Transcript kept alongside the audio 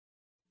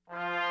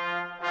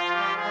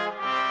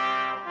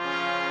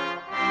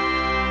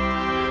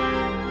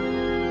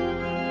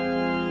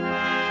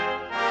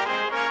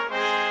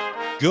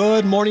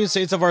Good morning,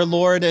 saints of our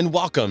Lord, and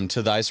welcome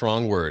to Thy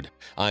Strong Word.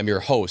 I'm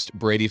your host,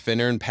 Brady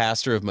Finnern,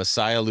 pastor of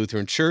Messiah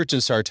Lutheran Church in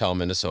Sartell,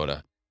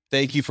 Minnesota.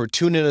 Thank you for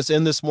tuning us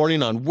in this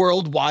morning on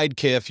Worldwide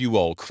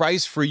KFUO,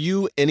 Christ for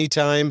you,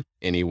 anytime,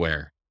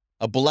 anywhere.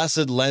 A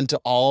blessed Lent to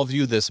all of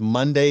you this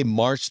Monday,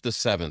 March the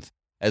 7th,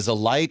 as the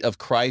light of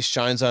Christ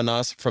shines on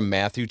us from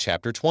Matthew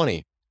chapter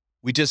 20.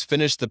 We just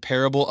finished the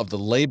parable of the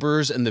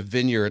laborers in the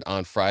vineyard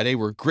on Friday.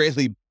 We're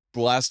greatly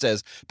blessed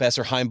as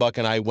Pastor Heimbach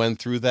and I went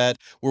through that,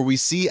 where we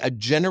see a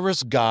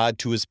generous God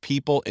to his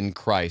people in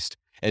Christ.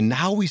 And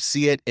now we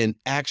see it in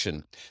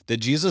action, that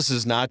Jesus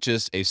is not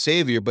just a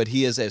savior, but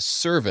he is a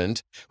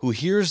servant who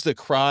hears the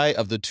cry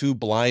of the two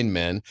blind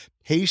men,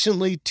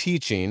 patiently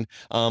teaching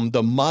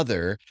the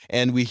mother.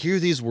 And we hear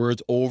these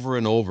words over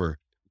and over,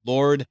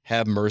 Lord,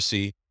 have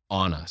mercy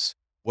on us.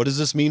 What does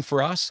this mean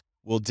for us?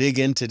 We'll dig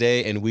in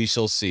today and we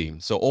shall see.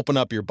 So open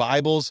up your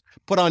Bibles,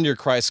 put on your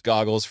Christ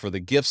goggles, for the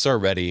gifts are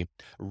ready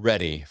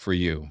for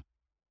you.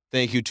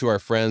 Thank you to our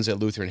friends at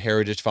Lutheran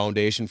Heritage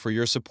Foundation for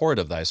your support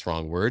of Thy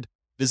Strong Word.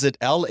 Visit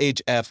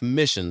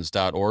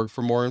lhfmissions.org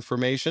for more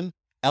information,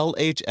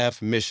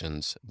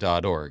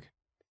 lhfmissions.org.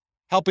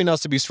 Helping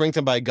us to be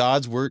strengthened by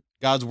God's word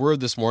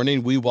this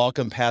morning, we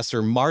welcome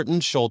Pastor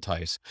Martin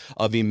Schultheis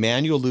of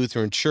Emmanuel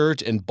Lutheran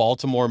Church in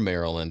Baltimore,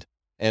 Maryland,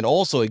 and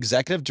also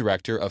Executive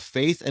Director of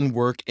Faith and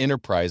Work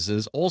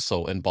Enterprises,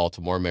 also in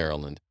Baltimore,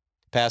 Maryland.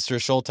 Pastor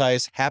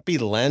Schultheis, happy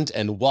Lent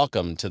and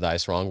welcome to Thy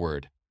Strong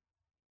Word.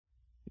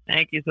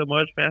 Thank you so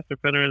much, Pastor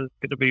Finnern. It's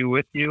good to be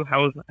with you.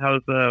 How's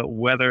the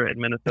weather in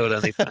Minnesota?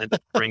 Any signs of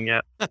spring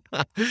yet?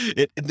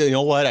 You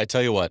know what? I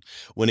tell you what,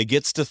 when it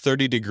gets to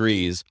 30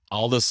 degrees,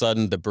 all of a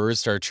sudden the birds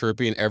start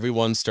chirping,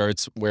 everyone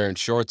starts wearing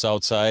shorts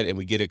outside, and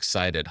we get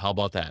excited. How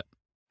about that?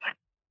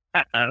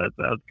 That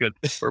sounds good.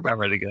 We're about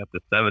ready to get up to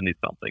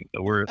 70-something,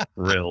 so we're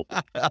thrilled.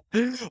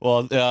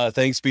 Well,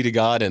 thanks be to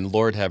God, and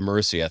Lord have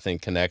mercy, I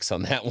think, connects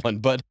on that one.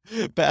 But,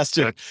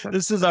 Pastor,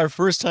 this is our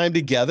first time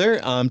together.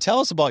 Tell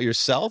us about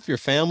yourself, your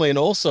family, and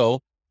also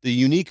the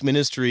unique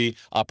ministry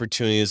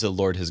opportunities the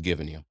Lord has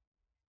given you.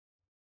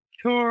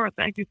 Sure.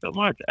 Thank you so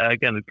much.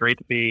 Again, it's great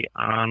to be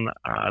on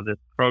this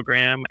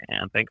program,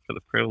 and thanks for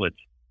the privilege.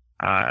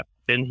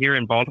 Been here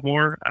in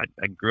Baltimore. I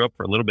grew up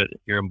for a little bit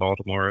here in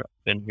Baltimore.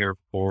 Been here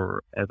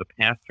as a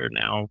pastor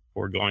now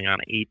for going on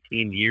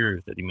 18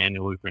 years at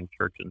Emmanuel Lutheran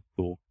Church and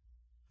School.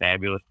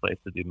 Fabulous place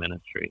to do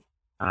ministry.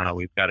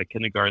 We've got a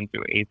kindergarten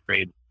through 8th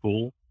grade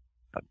school,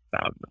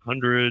 about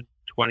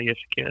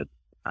 120-ish kids.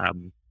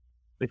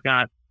 We've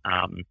got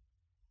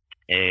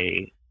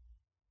a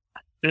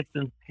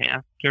assistant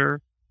pastor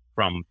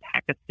from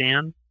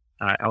Pakistan,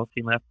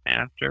 LC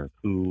pastor,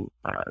 who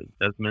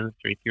does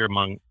ministry here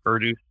among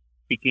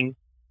Urdu-speaking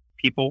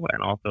people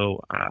and also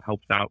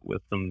helps out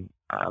with some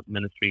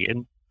ministry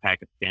in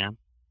Pakistan.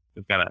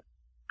 We've got a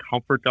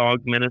comfort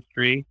dog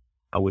ministry,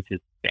 which is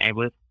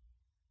fabulous.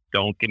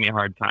 Don't give me a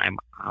hard time.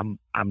 I'm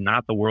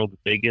not the world's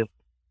biggest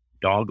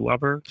dog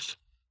lover,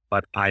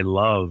 but I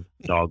love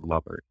dog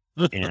lovers.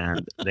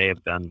 And they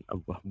have done a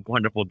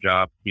wonderful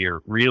job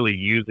here, really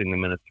using the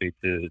ministry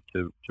to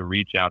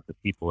reach out to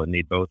people in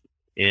need, both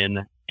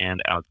in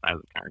and outside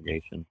of the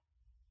congregation.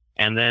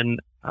 And then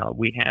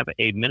we have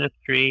a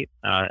ministry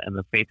and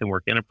the Faith and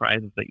Work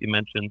Enterprises that you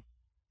mentioned,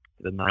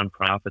 the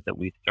nonprofit that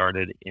we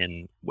started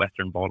in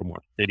Western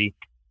Baltimore City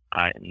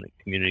in the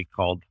community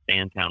called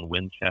Sandtown,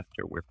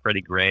 Winchester, where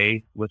Freddie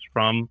Gray was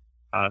from,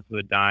 who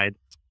had died,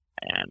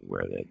 and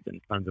where there's been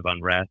tons of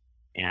unrest.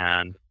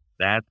 And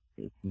that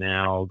is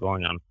now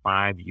going on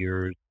 5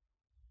 years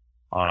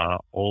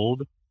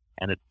old,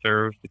 and it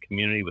serves the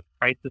community with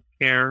crisis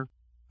care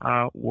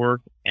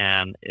work,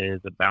 and we're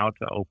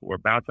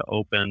about to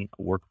open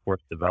a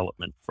workforce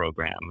development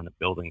program in a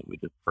building that we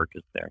just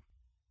purchased there,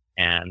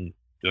 and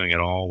doing it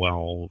all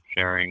while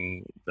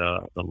sharing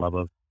the love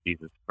of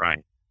Jesus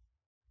Christ.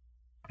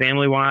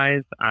 Family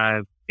wise,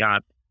 I've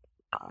got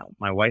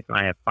my wife and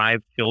I have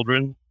 5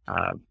 children,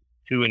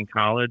 2 in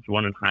college,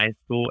 1 in high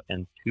school,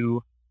 and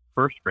 2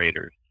 first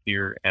graders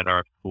here at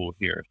our school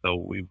here. So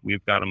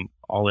we've got them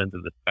all into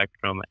the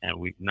spectrum,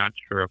 and we're not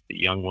sure if the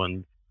young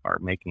ones are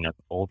making us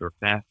older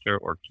faster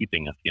or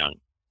keeping us young.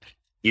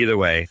 Either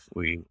way,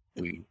 we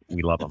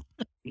love them.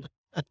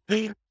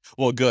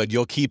 Well, good.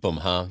 You'll keep them,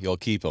 huh? You'll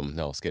keep them.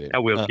 No, just kidding. I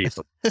will keep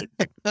them.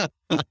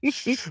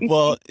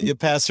 Well,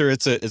 Pastor,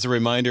 it's a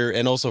reminder,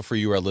 and also for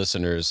you, our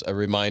listeners, a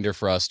reminder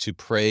for us to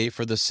pray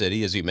for the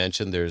city. As you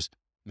mentioned, there's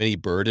many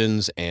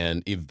burdens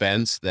and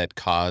events that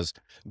cause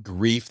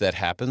grief that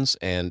happens,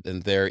 and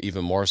there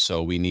even more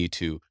so, we need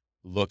to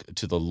look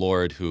to the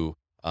Lord who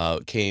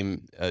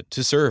came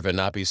to serve and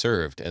not be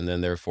served, and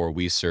then therefore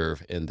we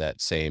serve in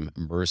that same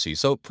mercy.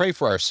 So pray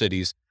for our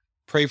cities,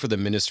 pray for the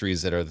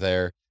ministries that are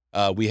there.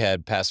 We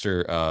had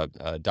Pastor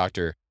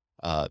Dr.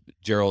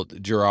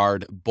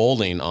 Gerard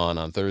Bowling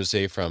on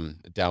Thursday from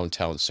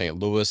downtown St.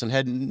 Louis, and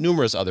had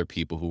numerous other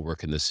people who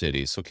work in the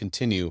city. So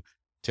continue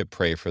to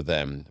pray for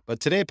them. But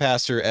today,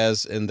 Pastor,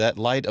 as in that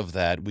light of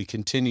that, we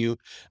continue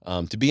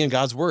to be in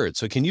God's Word.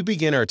 So can you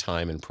begin our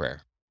time in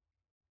prayer?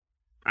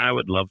 I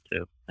would love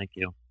to. Thank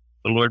you.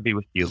 The Lord be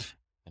with you.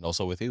 And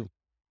also with you.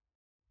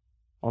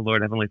 Oh,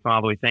 Lord, Heavenly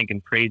Father, we thank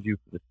and praise you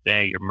for this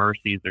day. Your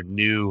mercies are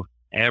new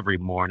every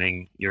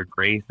morning. Your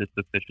grace is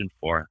sufficient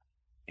for us,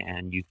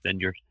 and you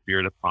send your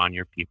Spirit upon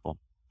your people.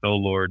 So,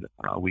 Lord,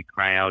 we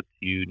cry out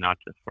to you not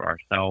just for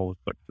ourselves,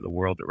 but for the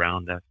world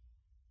around us.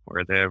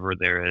 Wherever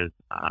there is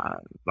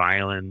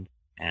violence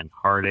and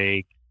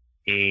heartache,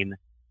 pain,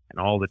 and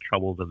all the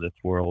troubles of this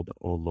world,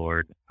 oh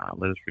Lord,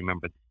 let us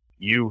remember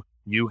you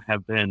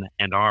have been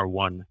and are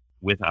one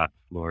with us,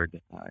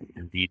 Lord.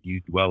 Indeed,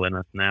 you dwell in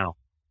us now.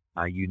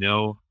 You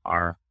know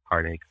our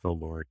heartaches, oh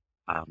Lord,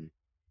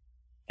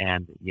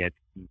 and yet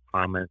you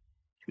promise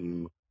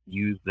to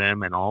use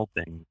them and all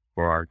things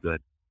for our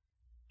good.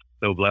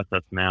 So bless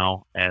us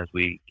now as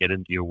we get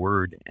into your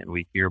word and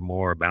we hear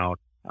more about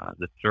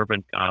the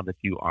servant God that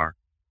you are,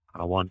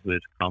 one who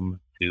has come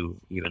to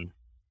even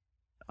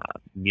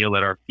kneel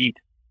at our feet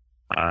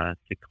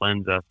to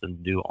cleanse us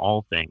and do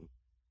all things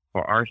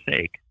for our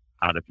sake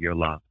out of your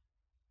love.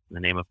 In the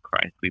name of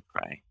Christ we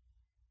pray.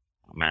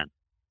 Amen.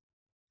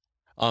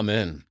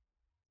 Amen.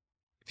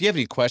 If you have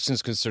any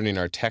questions concerning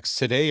our text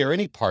today or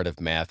any part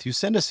of Matthew,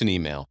 send us an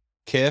email,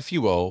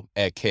 kfuo@kfuo.org,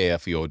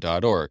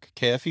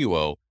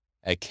 kfuo@kfuo.org.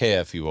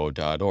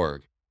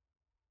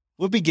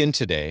 We'll begin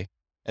today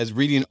as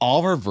reading all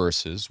of our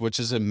verses, which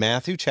is in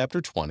Matthew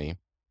chapter 20,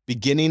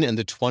 beginning in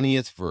the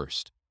 20th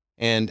verse.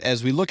 And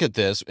as we look at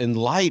this, in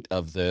light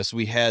of this,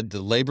 we had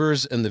the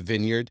laborers in the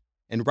vineyard,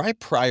 and right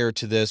prior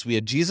to this, we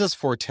had Jesus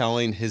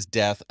foretelling his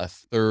death a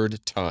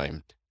third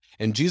time.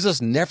 And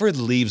Jesus never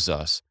leaves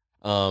us.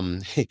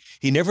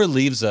 He never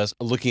leaves us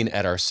looking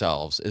at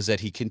ourselves, is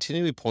that he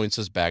continually points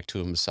us back to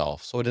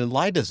himself. So in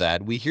light of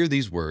that, we hear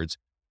these words,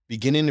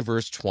 beginning in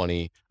verse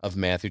 20 of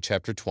Matthew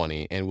chapter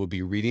 20, and we'll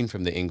be reading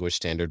from the English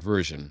Standard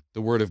Version,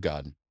 the Word of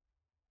God.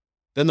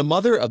 Then the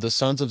mother of the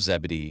sons of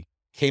Zebedee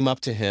came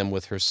up to him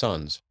with her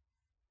sons,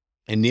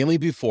 and kneeling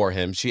before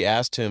him, she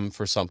asked him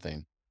for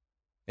something.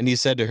 And he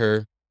said to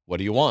her, "What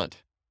do you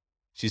want?"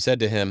 She said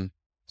to him,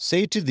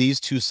 Say that these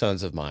two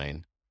sons of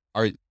mine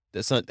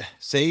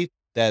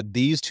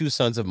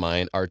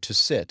are to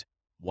sit,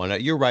 one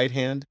at your right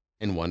hand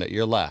and one at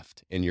your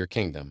left, in your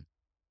kingdom."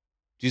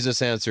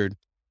 Jesus answered,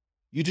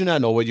 "You do not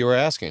know what you are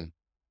asking.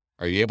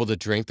 Are you able to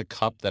drink the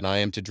cup that I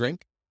am to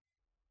drink?"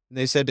 And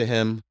they said to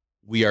him,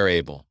 "We are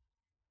able."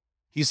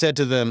 He said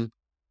to them,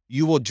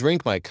 "You will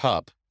drink my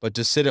cup, but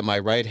to sit at my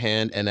right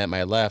hand and at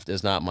my left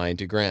is not mine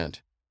to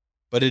grant,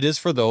 but it is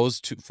for those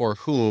for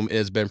whom it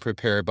has been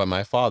prepared by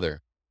my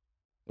Father."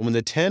 And when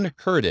the 10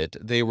 heard it,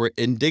 they were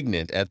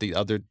indignant at the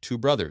other 2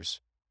 brothers.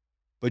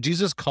 But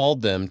Jesus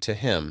called them to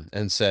him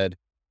and said,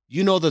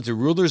 "You know that the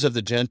rulers of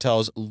the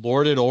Gentiles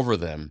lord it over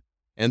them,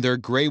 and their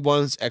great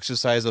ones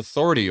exercise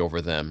authority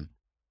over them.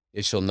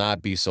 It shall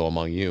not be so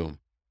among you.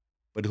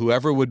 But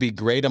whoever would be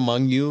great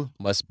among you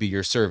must be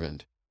your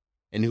servant,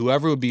 and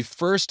whoever would be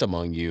first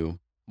among you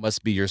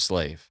must be your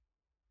slave.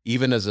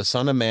 Even as the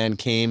Son of Man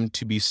came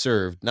to be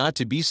served, not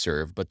to be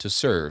served, but to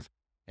serve,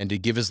 and to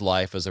give his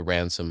life as a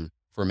ransom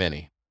for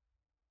many."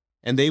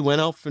 And they went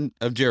out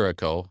of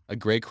Jericho. A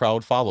great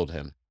crowd followed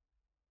him.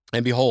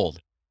 And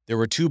behold, there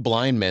were 2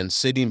 blind men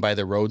sitting by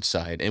the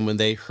roadside, and when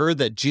they heard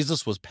that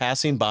Jesus was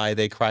passing by,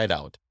 they cried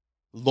out,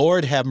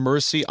 "Lord, have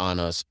mercy on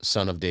us,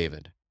 Son of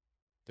David."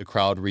 The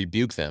crowd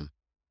rebuked them,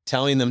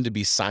 telling them to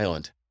be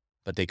silent,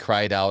 but they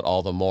cried out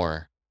all the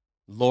more,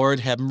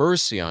 "Lord, have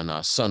mercy on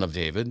us, Son of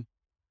David."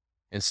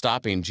 And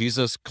stopping,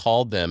 Jesus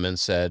called them and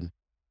said,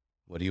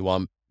 "What do you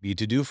want me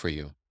to do for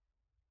you?"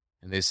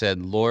 And they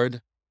said,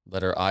 "Lord,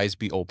 let our eyes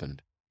be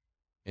opened."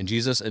 And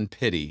Jesus, in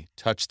pity,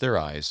 touched their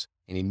eyes,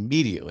 and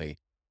immediately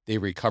they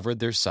recovered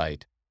their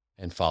sight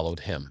and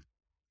followed him.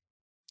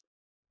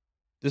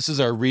 This is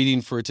our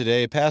reading for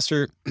today.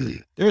 Pastor,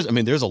 there's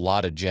a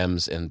lot of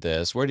gems in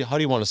this. How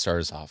do you want to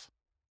start us off?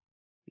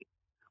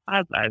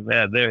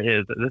 There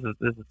is. This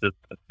is just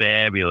a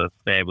fabulous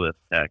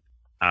text.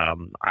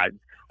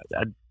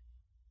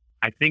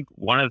 I think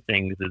one of the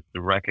things is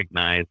to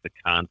recognize the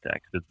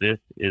context, that this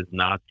is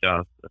not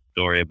just a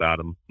story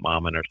about a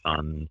mom and her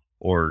son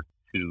or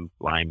 2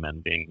 blind men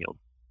being healed,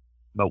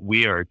 but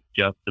we are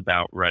just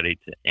about ready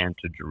to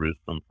enter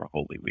Jerusalem for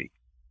Holy Week.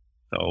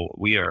 So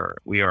we are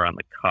on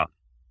the cusp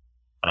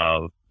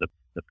of the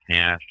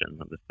passion,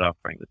 of the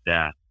suffering, the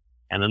death,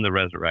 and then the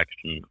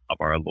resurrection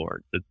of our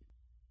Lord.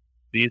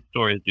 These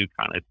stories do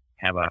kind of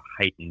have a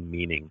heightened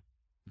meaning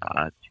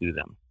to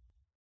them.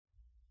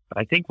 But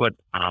I think what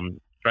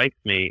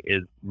strikes me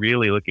is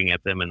really looking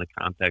at them in the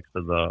context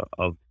of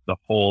the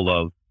whole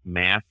of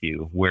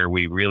Matthew, where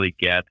we really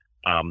get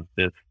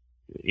this.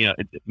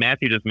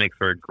 Matthew just makes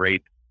for a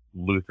great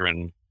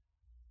Lutheran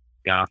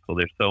gospel.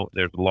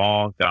 There's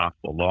law,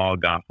 gospel, law,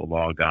 gospel,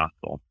 law,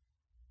 gospel,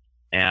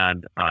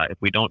 and if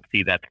we don't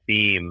see that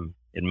theme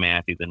in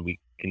Matthew, then we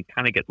can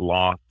kind of get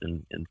lost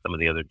in some of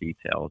the other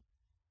details.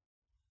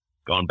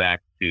 Going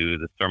back to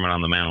the Sermon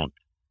on the Mount,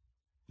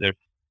 the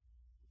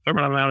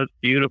Sermon on the Mount is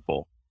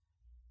beautiful.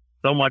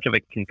 So much of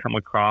it can come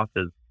across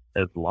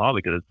as law,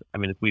 because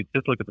if we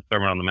just look at the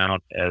Sermon on the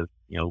Mount as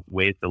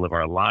ways to live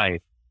our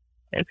life,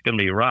 it's going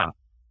to be rough.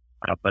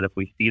 But if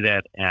we see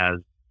that as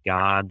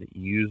God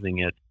using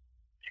it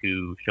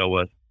to show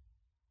us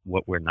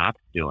what we're not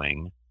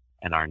doing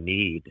and our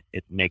need,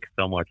 it makes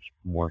so much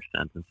more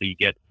sense. And so you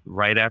get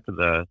right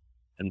after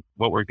and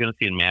what we're going to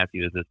see in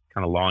Matthew is this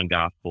kind of long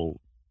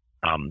gospel,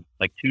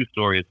 like two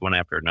stories, one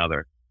after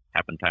another,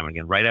 happen time and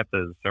again. Right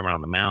after the Sermon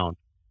on the Mount,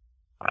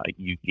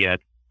 you get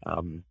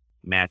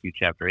Matthew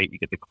chapter 8, you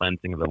get the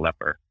cleansing of the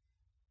leper,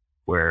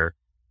 where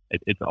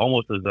it's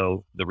almost as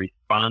though the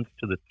response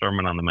to the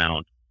Sermon on the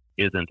Mount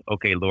isn't,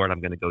 okay, Lord,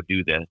 I'm going to go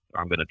do this,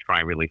 or I'm going to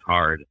try really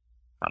hard,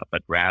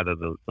 but rather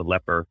the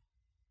leper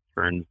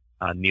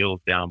kneels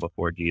down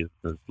before Jesus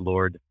and says,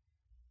 Lord,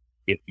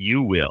 if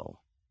you will,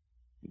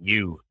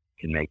 you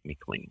can make me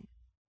clean.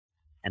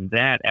 And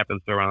that, after the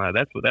Sermon on the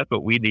Mount, that's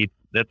what we need.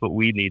 That's what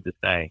we need to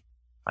say.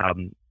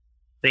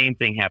 Same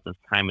thing happens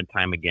time and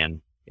time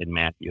again in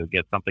Matthew. You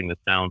get something that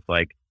sounds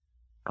like,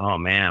 oh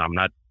man, I'm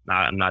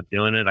not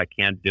doing it. I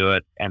can't do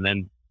it. And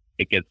then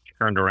it gets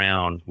turned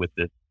around with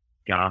this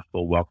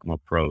gospel welcome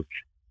approach,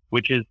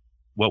 which is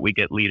what we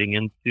get leading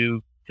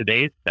into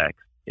today's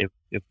text.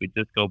 If we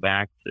just go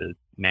back to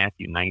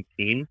Matthew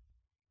 19,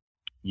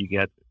 you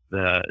get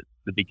the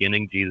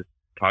beginning, Jesus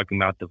talking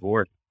about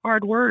divorce.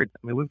 Hard words.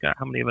 I mean,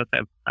 how many of us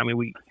have,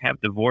 we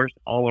have divorce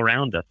all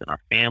around us in our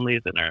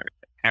families, in our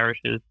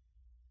parishes,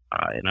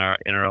 in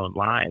our own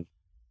lives.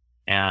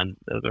 And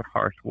those are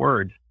harsh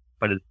words,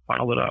 but it's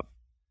followed up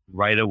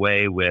right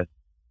away with,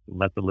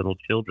 let the little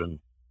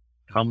children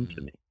come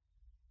to me.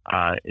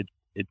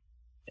 It's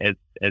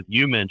as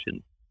you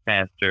mentioned,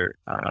 Pastor,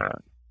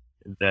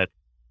 that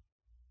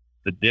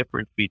the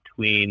difference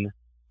between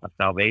a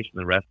salvation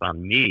that rests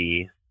on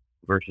me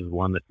versus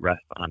one that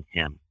rests on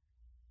him.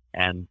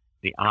 And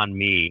the on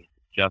me,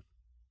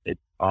 it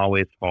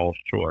always falls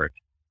short.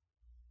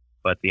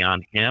 But the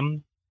on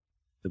him,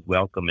 the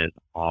welcome is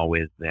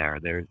always there.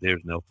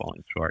 There's no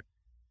falling short.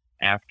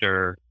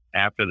 After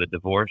the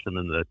divorce and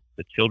then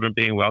the children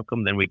being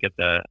welcomed, then we get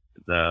the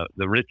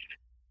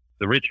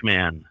rich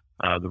man,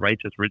 the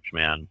righteous rich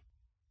man,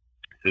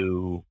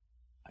 who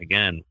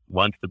again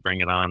wants to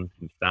bring it on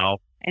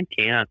himself and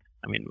can't.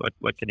 I mean,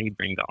 what can he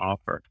bring to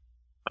offer?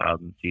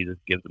 Jesus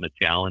gives him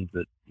a challenge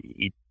that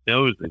he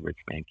knows the rich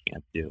man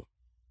can't do.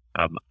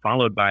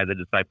 Followed by the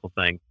disciples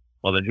saying,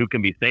 "Well, then who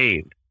can be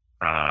saved?"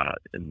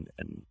 And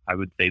I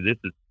would say this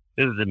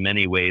is in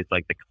many ways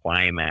like the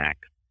climax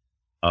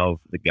of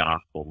the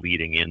gospel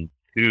leading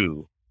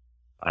into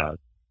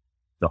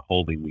the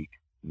Holy Week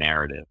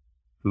narrative.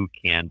 Who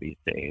can be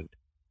saved?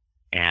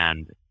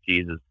 And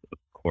Jesus, of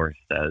course,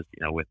 says,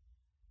 with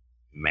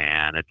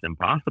man, it's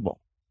impossible.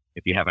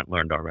 If you haven't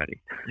learned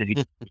already,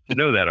 you should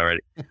know that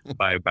already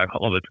by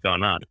all that's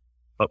going on.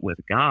 But with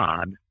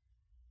God,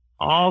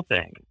 all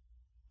things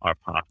are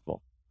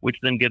possible, which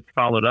then gets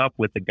followed up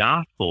with the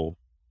gospel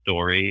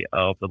story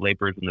of the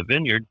laborers in the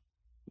vineyard,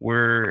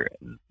 where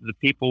the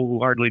people who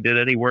hardly did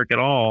any work at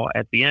all,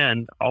 at the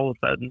end, all of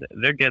a sudden,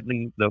 they're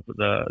getting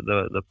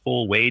the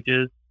full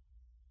wages,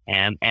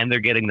 and they're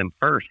getting them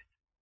first.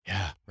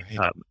 Yeah,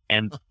 right.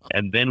 And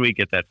then we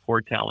get that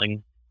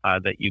foretelling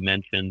that you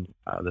mentioned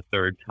the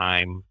third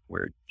time,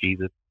 where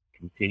Jesus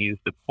continues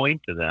to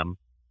point to them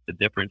the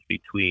difference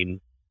between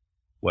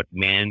what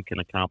man can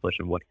accomplish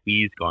and what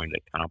he's going to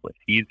accomplish.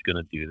 He's going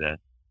to do this.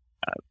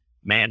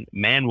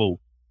 Man will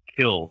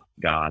kill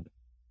God.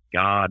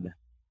 God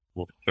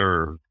will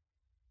serve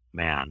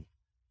man.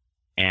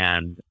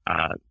 And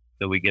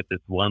so we get this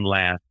one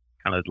last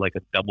kind of like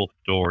a double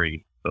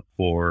story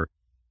before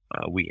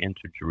we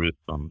enter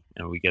Jerusalem.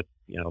 And we get,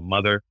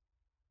 mother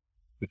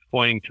who's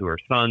pointing to her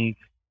sons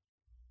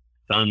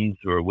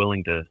who are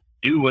willing to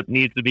do what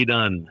needs to be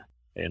done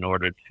in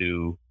order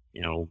to,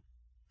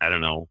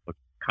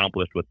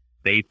 accomplish what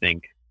they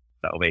think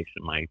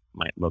salvation might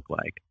look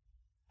like,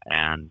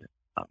 and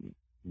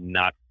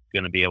not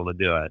going to be able to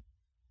do it.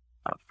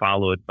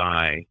 Followed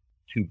by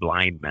two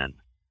blind men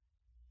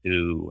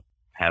who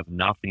have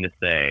nothing to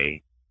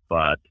say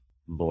but,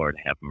 Lord,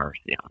 have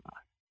mercy on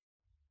us.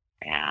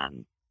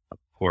 And of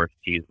course,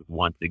 Jesus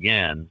once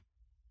again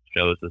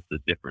shows us the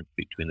difference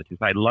between the two.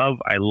 So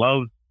I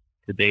love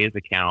today's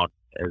account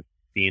as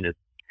seen as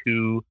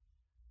two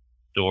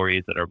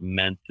stories that are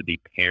meant to be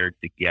paired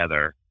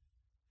together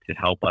to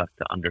help us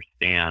to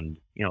understand,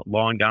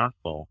 law and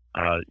gospel.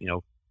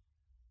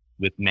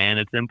 With man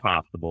it's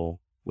impossible.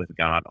 With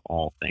God,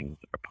 all things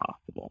are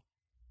possible.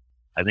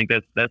 I think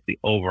that's the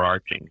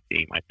overarching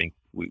theme I think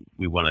we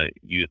want to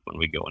use when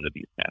we go into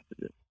these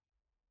passages.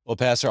 Well,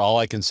 Pastor, all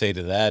I can say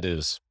to that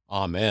is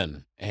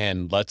amen.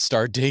 And let's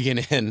start digging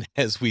in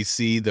as we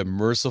see the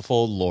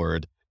merciful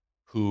Lord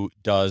who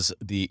does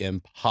the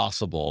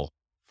impossible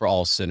for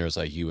all sinners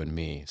like you and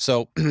me.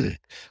 So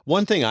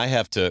one thing I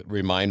have to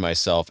remind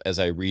myself as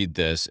I read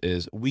this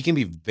is we can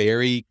be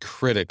very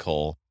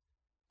critical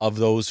of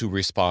those who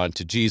respond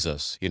to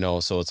Jesus,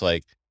 so it's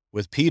like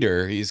with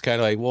Peter, he's kind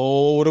of like,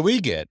 well, what do we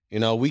get?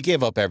 We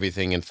gave up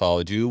everything and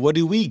followed you. What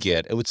do we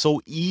get? It was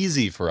so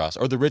easy for us,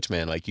 or the rich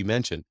man, like you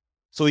mentioned,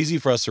 so easy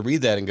for us to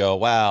read that and go,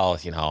 wow,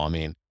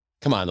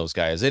 come on, those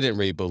guys, they didn't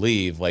really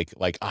believe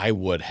like I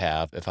would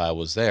have if I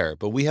was there.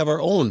 But we have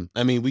our own,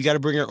 we got to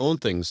bring our own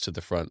things to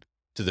the front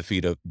to the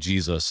feet of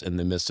Jesus in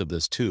the midst of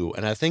this too.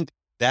 And I think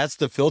that's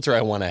the filter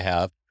I want to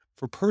have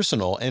for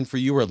personal and for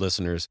you, our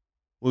listeners.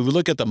 When we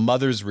look at the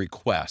mother's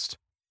request,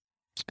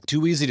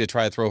 too easy to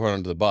try to throw her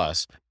under the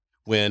bus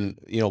when,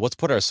 let's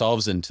put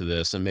ourselves into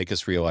this and make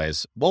us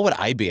realize, what would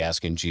I be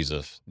asking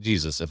Jesus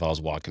if I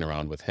was walking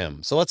around with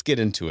him? So let's get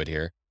into it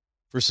here.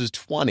 Verses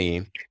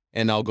 20,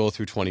 and I'll go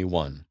through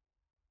 21.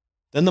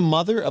 Then the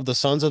mother of the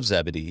sons of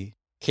Zebedee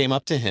came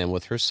up to him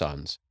with her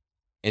sons,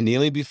 and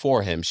kneeling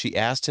before him, she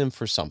asked him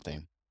for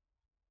something.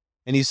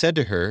 And he said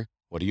to her,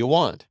 "What do you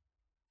want?"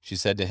 She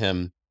said to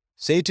him,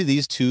 "Say to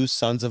these two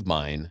sons of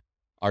mine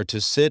are to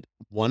sit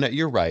one at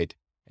your right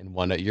and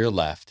one at your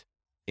left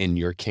in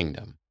your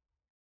kingdom."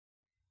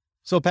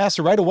 So,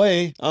 Pastor, right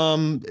away,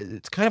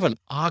 it's kind of an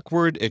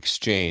awkward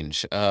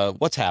exchange.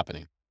 What's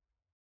happening?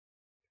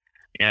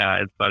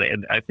 Yeah, it's funny,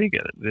 and I think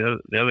the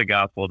other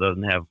gospel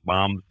doesn't have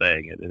mom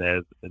saying it. It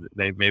has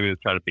they maybe was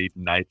trying to be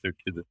nicer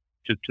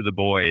to the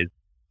boys,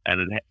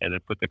 and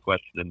it put the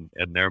question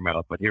in their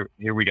mouth. But here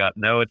we got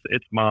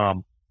it's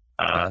mom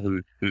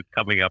who's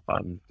coming up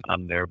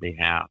on their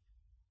behalf,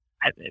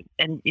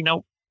 and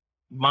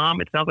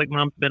mom. It sounds like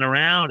mom's been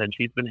around and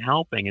she's been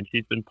helping and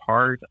she's been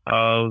part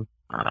of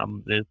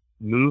this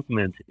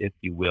movement, if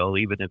you will,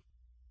 even if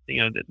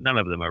none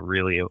of them are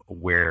really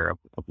aware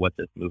of what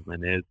this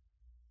movement is.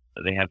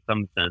 They have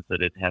some sense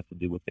that it has to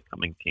do with the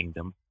coming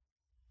kingdom.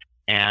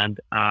 And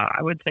I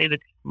would say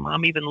that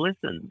mom even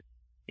listened.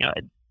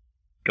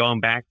 Going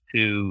back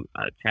to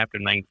chapter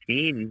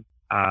 19,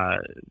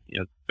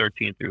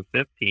 13 through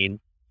 15,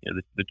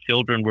 the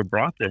children were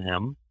brought to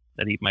him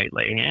that he might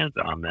lay hands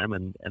on them,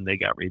 and they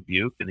got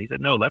rebuked. And he said,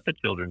 "No, let the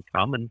children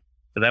come." And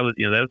so that was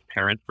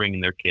parents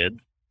bringing their kids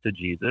to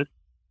Jesus.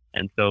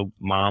 And so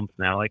mom's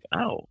now like,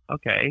 "Oh,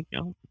 okay,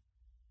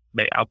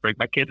 I'll bring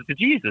my kids to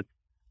Jesus.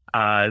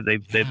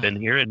 They've been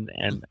here,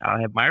 and I'll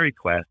have my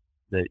request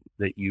that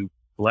you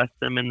bless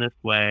them in this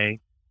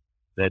way,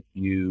 that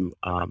you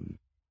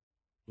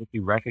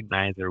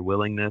recognize their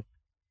willingness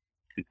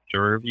to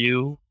serve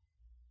you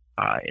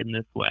in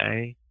this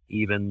way,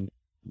 even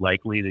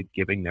likely to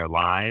giving their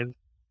lives."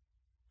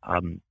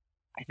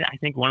 I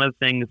think one of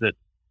the things that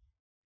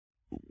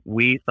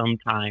we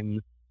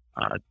sometimes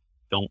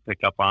don't pick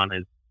up on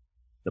is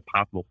the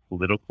possible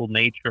political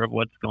nature of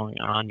what's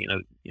going on.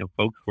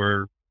 Folks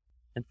were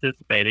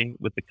anticipating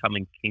with the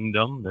coming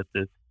kingdom that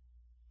this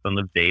son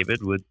of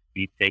David would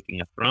be taking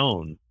a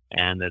throne,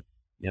 and that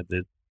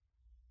this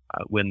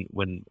when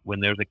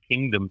there's a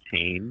kingdom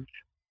change,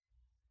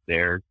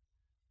 there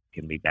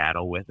can be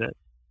battle with it.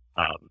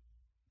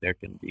 There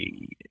can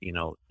be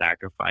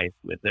sacrifice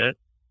with it,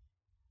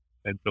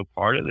 and so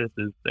part of this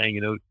is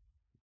saying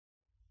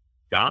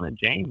John and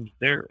James,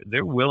 they're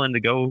willing to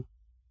go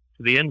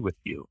to the end with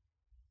you,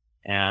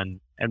 and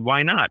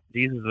why not?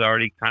 Jesus has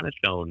already kind of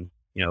shown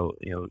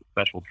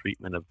special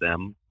treatment of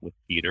them with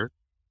Peter.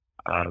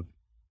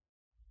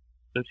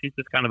 So she's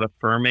just kind of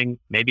affirming,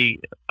 maybe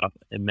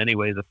in many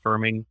ways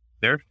affirming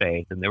their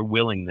faith and their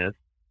willingness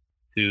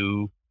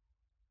to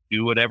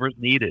do whatever's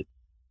needed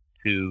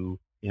to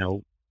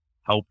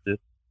help this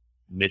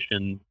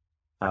mission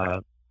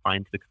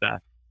find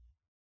success.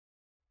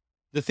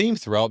 The theme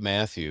throughout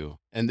Matthew,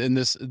 and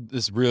this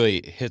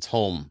really hits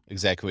home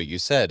exactly what you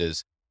said,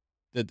 is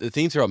that the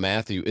theme throughout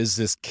Matthew is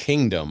this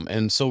kingdom.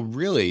 And so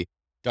really,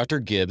 Dr.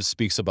 Gibbs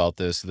speaks about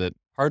this, that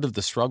part of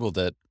the struggle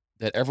that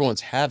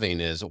everyone's having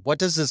is, what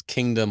does this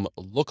kingdom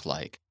look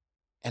like?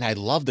 And I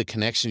love the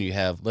connection you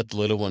have, let the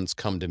little ones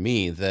come to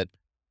me, that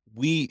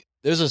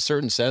there's a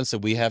certain sense that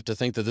we have to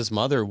think that this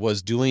mother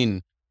was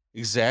doing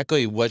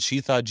exactly what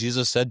she thought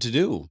Jesus said to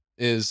do,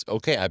 is,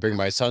 okay, I bring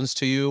my sons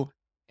to you,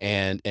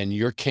 and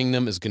your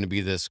kingdom is going to be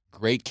this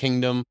great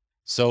kingdom.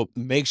 So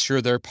make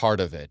sure they're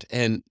part of it.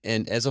 And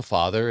as a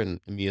father,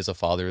 and me as a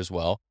father as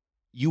well,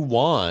 you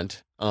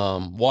want,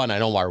 one, I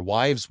know our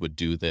wives would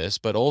do this,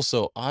 but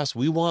also us,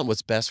 we want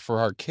what's best for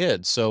our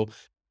kids. So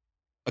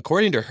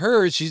according to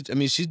her, she's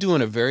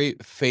doing a very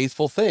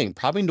faithful thing,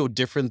 probably no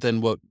different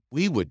than what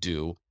we would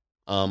do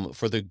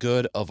for the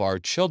good of our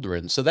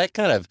children. So that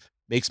kind of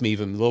makes me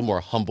even a little more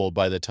humbled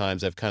by the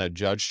times I've kind of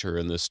judged her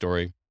in this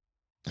story.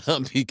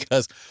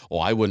 Because,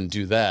 I wouldn't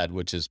do that,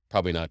 which is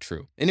probably not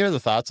true. Any other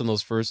thoughts on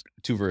those first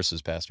two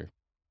verses, Pastor?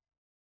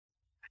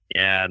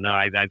 Yeah, no,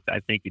 I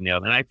think you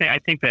nailed it. And I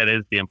think that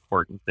is the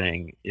important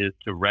thing, is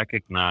to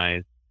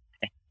recognize,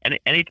 and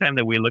anytime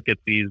that we look at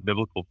these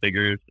biblical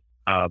figures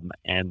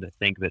and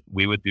think that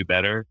we would do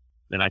better,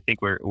 then I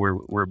think we're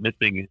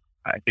missing.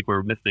 I think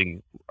we're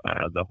missing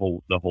the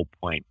whole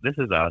point. This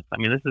is us. I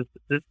mean, this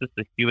is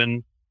a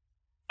human.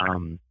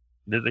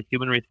 There's a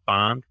human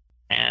response,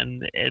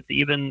 and it's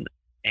even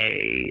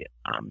the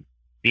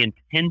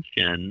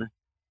intention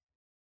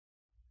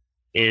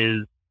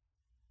is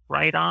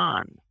right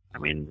on. I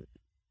mean,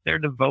 they're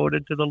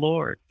devoted to the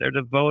Lord. They're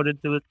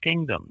devoted to His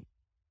kingdom.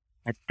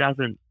 It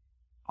doesn't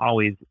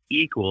always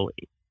equal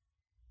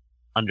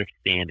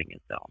understanding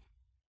itself.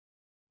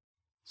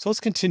 So let's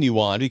continue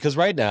on, because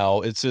right now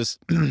it's just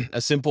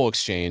a simple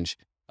exchange.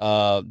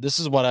 This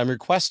is what I'm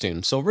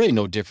requesting. So really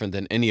no different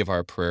than any of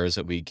our prayers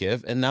that we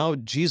give. And now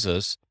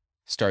Jesus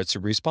starts to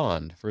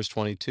respond. Verse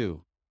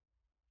 22.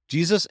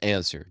 Jesus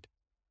answered,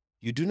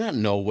 "You do not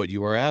know what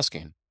you are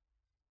asking.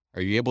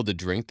 Are you able to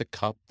drink the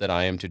cup that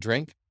I am to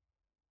drink?"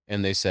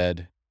 And they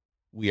said,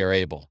 "We are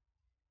able."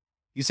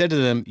 He said to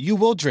them, "You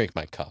will drink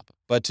my cup,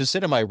 but to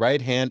sit on my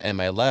right hand and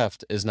my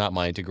left is not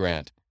mine to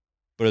grant,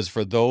 but is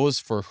for those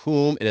for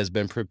whom it has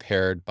been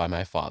prepared by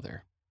my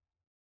Father."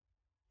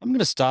 I'm going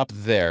to stop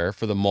there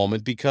for the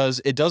moment because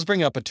it does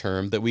bring up a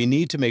term that we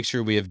need to make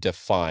sure we have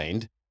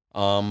defined,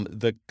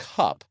 the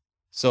cup.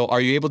 So are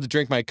you able to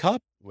drink my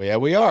cup? Well, yeah,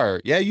 we are.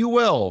 Yeah, you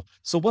will.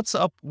 So what's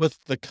up with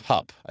the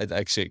cup? I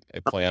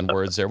play on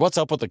words there. What's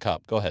up with the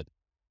cup? Go ahead.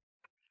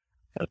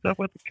 What's up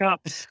with the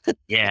cup?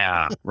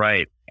 Yeah,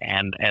 right.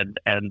 And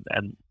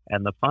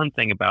the fun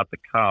thing about the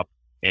cup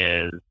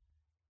is,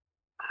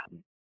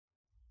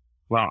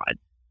 well,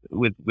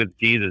 with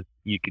Jesus,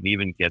 you can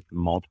even get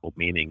multiple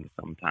meanings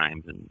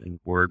sometimes, and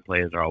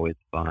wordplays are always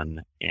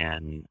fun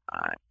in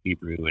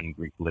Hebrew and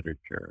Greek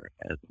literature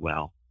as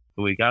well.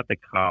 So we got the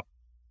cup,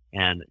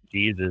 and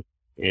Jesus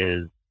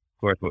is, of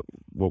course,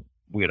 what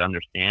we would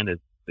understand is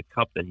the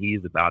cup that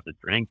he's about to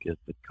drink is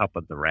the cup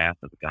of the wrath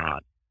of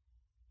God,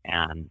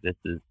 and this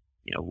is,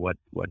 what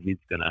he's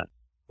gonna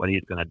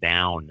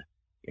down,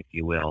 if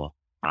you will,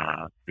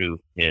 through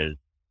his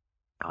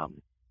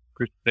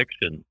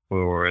crucifixion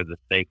for the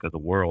sake of the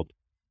world.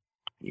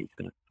 He's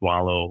going to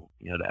swallow,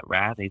 that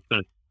wrath. He's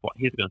going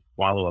to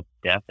swallow up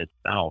death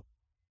itself.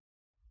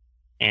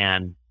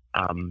 And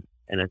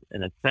in a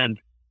sense,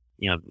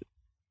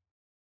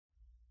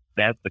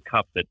 that's the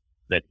cup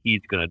that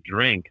he's going to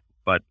drink.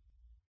 But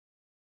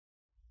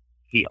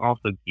he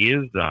also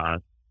gives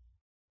us.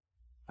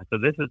 So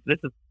this is.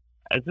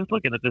 I was just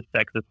looking at this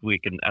text this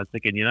week, and I was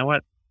thinking, you know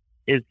what?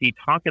 Is he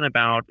talking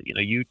about?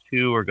 You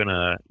two are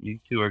gonna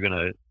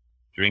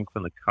drink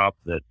from the cup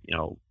that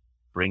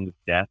brings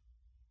death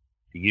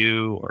to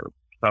you or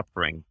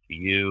suffering to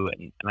you,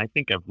 and I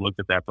think I've looked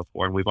at that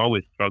before, and we've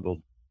always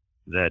struggled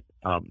that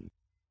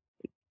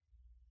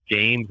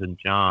James and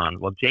John.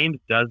 Well, James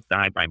does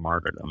die by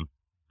martyrdom,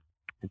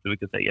 and so we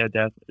could say, yeah,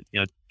 death.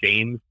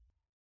 James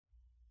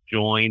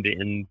joined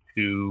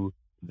into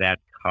that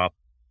cup,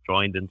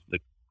 joined into the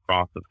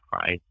cross of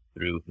Christ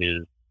through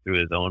his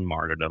own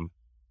martyrdom.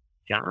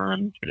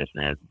 John,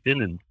 tradition has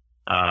been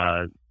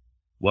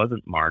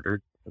wasn't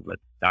martyred, but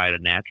died a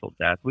natural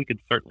death. We could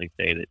certainly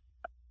say that.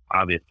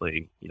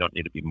 Obviously, you don't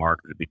need to be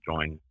martyred to be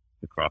joined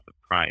the cross of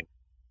Christ,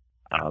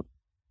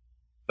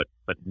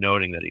 but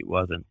noting that he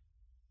wasn't,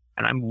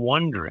 and I'm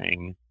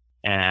wondering,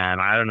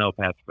 and I don't know,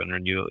 Pastor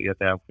Finnern, you have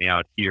to help me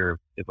out here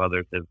if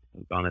others have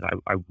gone it.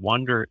 I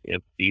wonder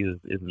if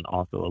Jesus isn't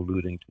also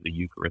alluding to the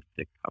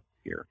Eucharistic cup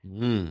here,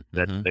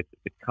 that the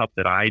cup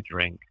that I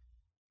drink,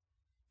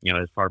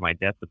 as part of my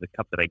death, but the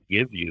cup that I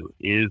give you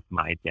is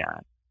my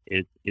death.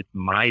 It's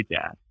my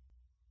death.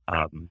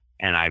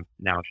 And I've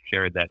now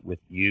shared that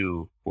with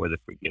you for the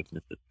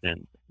forgiveness of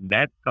sins.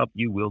 That cup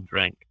you will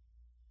drink.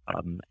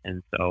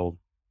 And so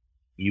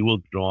you will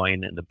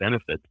join in the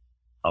benefits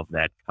of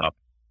that cup,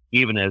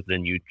 even as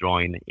then you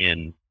join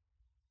in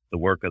the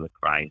work of the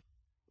Christ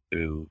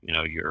through,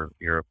 your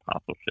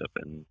apostleship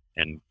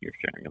and your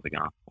sharing of the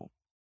gospel.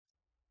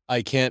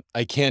 I can't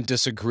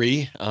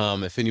disagree.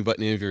 If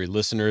any of your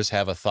listeners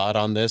have a thought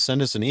on this,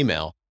 send us an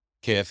email,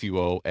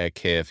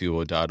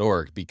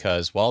 kfuo@kfuo.org,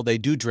 because while they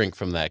do drink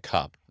from that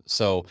cup.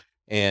 So,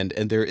 and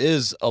there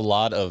is a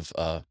lot of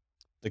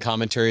the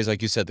commentaries,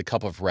 like you said, the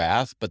cup of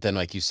wrath, but then,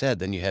 like you said,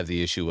 then you have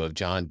the issue of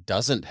John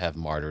doesn't have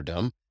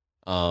martyrdom,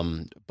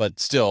 but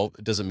still,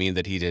 it doesn't mean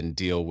that he didn't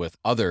deal with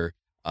other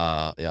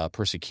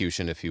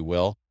persecution, if you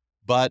will.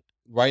 But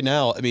right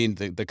now, I mean,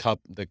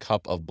 the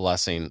cup of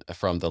blessing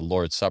from the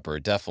Lord's Supper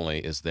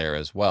definitely is there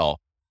as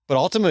well. But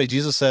ultimately,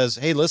 Jesus says,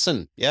 "Hey,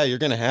 listen, yeah, you're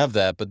going to have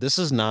that, but this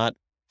is not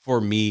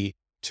for me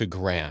to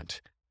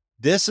grant."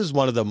 This is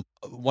one of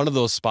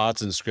those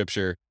spots in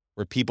Scripture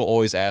where people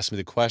always ask me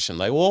the question,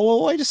 like,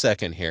 well, wait a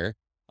second here.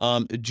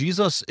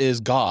 Jesus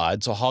is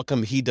God, so how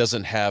come he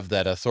doesn't have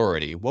that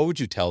authority? What would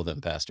you tell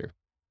them, Pastor?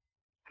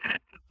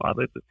 Well,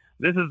 this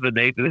is the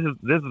nature.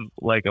 This is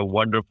like a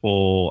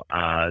wonderful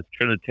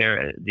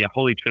Trinitarian, the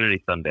Holy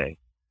Trinity Sunday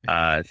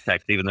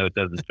text, even though it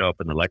doesn't show up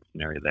in the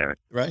lectionary there.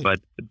 Right. But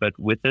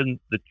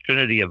within the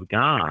Trinity of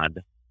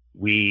God,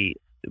 we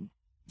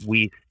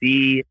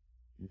see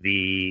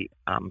the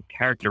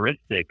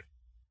characteristics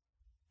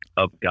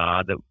of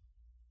God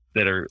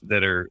that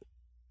are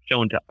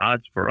shown to us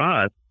for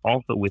us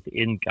also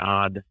within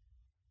God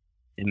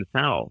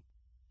himself.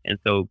 And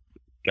so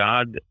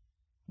God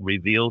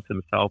reveals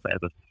himself as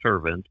a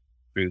servant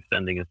through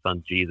sending his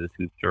son Jesus,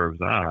 who serves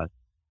us.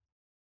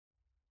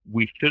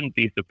 We shouldn't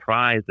be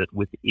surprised that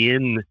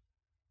within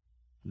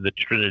the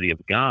Trinity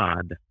of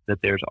God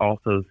that there's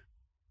also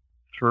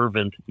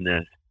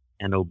servantness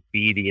and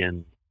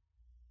obedience,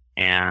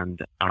 and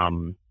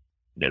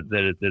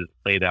that is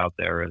played out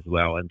there as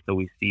well. And so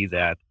we see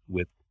that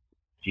with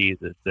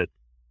Jesus, that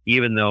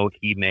even though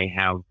he may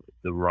have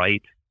the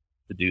right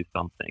to do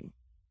something,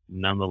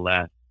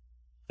 nonetheless,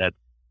 that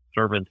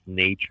servant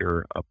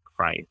nature of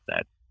Christ,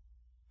 that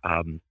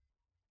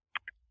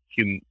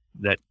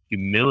that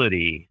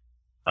humility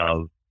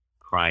of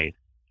Christ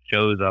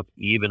shows up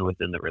even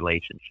within the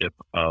relationship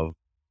of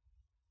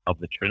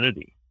the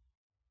Trinity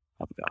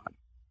of God.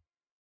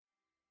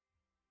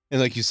 And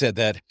like you said,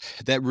 that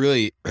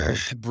really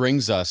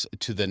brings us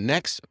to the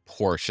next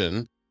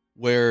portion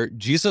where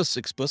Jesus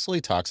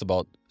explicitly talks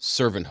about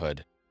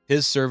servanthood,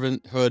 his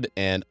servanthood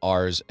and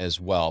ours as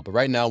well. But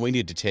right now we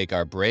need to take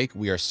our break.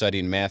 We are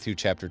studying Matthew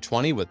chapter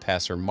 20 with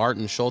Pastor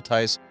Martin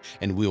Schultheis,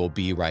 and we will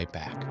be right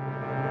back.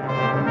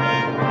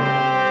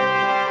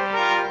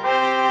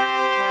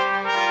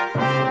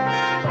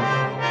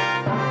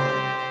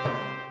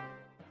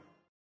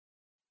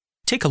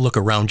 Take a look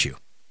around you.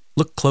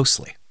 Look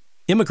closely.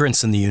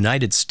 Immigrants in the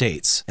United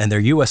States and their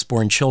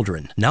U.S.-born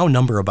children now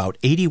number about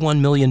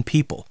 81 million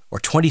people, or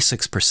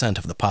 26%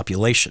 of the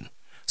population.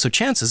 So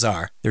chances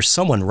are there's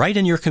someone right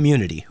in your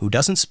community who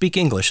doesn't speak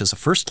English as a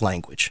first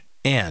language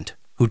and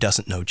who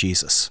doesn't know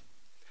Jesus.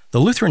 The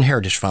Lutheran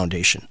Heritage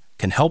Foundation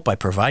can help by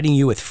providing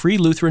you with free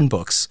Lutheran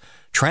books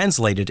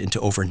translated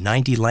into over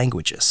 90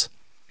 languages.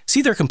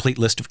 See their complete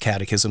list of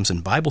catechisms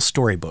and Bible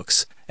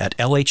storybooks at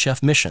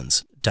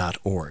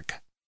lhfmissions.org.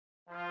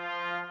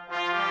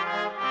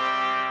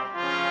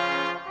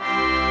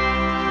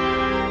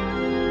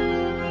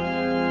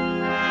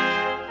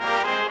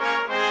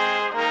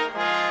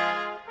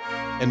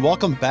 And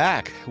welcome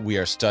back. We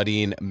are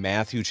studying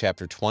Matthew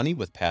chapter 20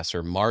 with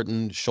Pastor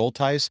Martin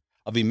Schultheis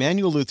of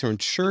Emmanuel Lutheran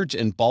Church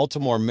in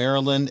Baltimore,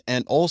 Maryland,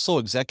 and also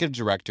Executive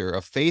Director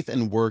of Faith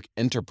and Work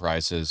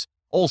Enterprises,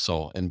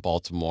 also in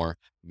Baltimore,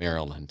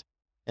 Maryland.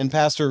 And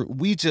Pastor,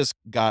 we just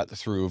got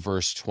through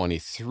verse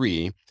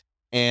 23,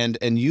 and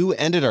you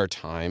ended our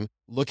time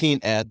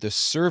looking at the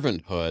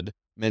servanthood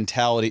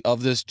mentality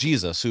of this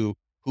Jesus who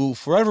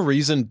for whatever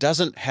reason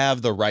doesn't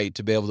have the right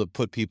to be able to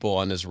put people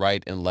on his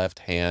right and left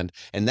hand.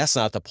 And that's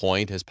not the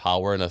point, his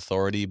power and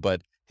authority,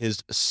 but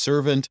his the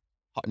servant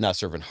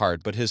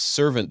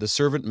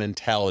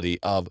mentality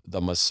of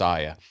the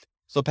Messiah.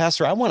 So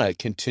Pastor, I want to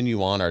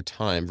continue on our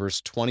time, verse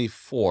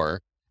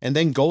 24, and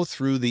then go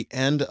through the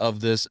end of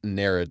this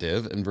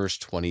narrative in verse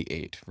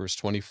 28, verse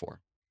 24.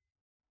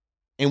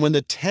 And when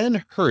the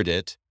 10 heard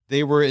it,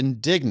 they were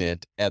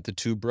indignant at the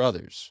two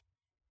brothers.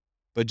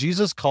 But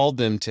Jesus called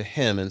them to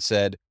him and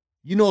said,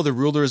 "You know the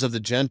rulers of the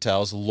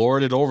Gentiles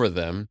lord it over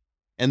them,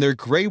 and their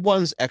great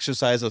ones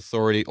exercise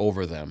authority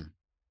over them.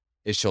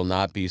 It shall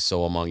not be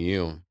so among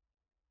you.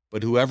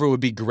 But whoever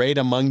would be great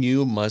among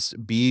you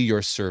must be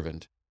your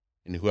servant,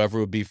 and whoever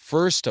would be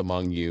first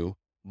among you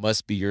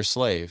must be your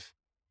slave.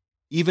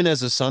 Even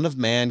as the Son of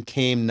Man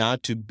came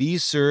not to be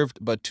served,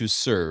 but to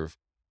serve,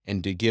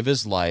 and to give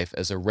his life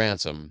as a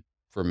ransom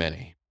for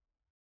many."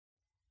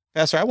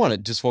 Pastor, I want to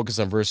just focus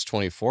on verse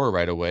 24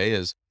 right away.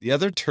 As the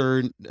other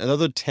 10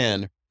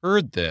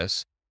 heard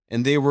this,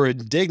 and they were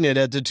indignant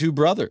at the two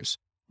brothers.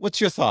 What's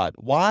your thought?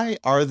 Why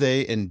are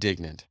they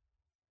indignant?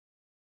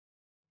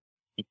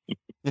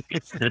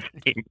 The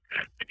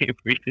same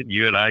reason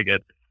you and I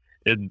get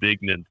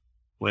indignant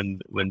when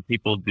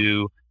people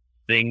do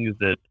things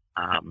that,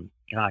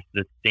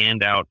 that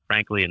stand out,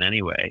 frankly, in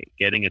any way,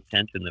 getting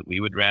attention that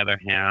we would rather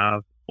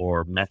have,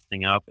 or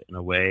messing up in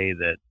a way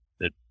that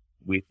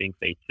we think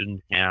they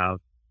shouldn't have.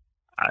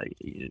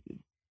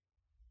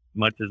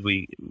 Much as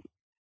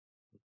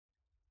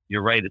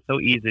you're right, it's so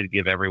easy to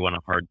give everyone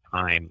a hard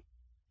time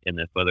in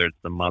this, whether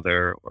it's the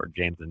mother or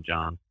James and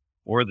John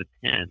or the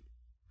 10.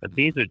 But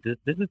this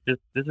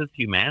is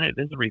humanity.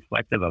 This is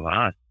reflective of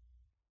us.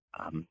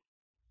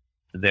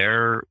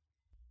 They're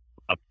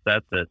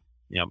upset that,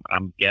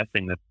 I'm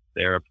guessing that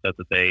they're upset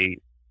that they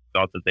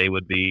thought that they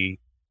would be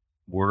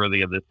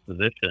worthy of this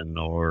position,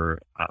 or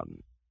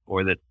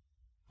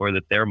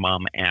that their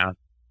mom asked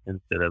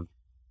instead of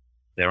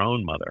their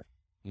own mother.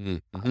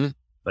 Mm-hmm.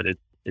 But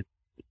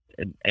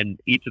and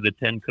each of the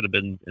 10 could have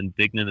been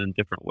indignant in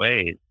different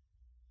ways,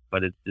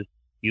 but it's just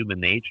human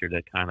nature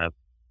to kind of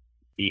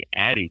be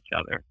at each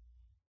other.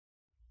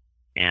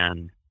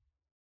 And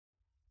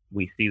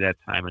we see that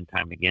time and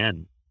time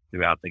again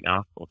throughout the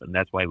Gospels, and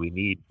that's why we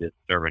need this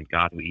servant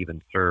God who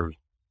even serves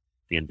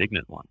the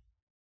indignant one.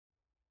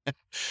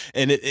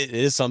 And it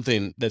is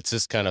something that's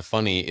just kind of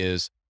funny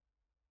is,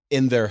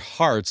 in their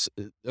hearts,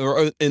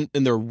 or in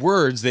their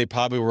words, they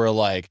probably were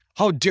like,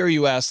 "How dare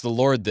you ask the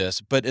Lord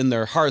this?" But in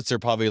their hearts, they're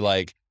probably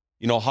like,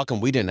 "How come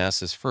we didn't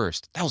ask this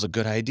first? That was a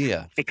good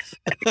idea."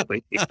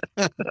 Exactly.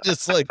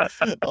 Just like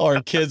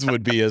our kids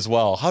would be as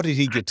well. How did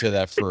he get to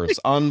that first?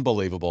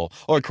 Unbelievable.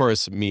 Or, of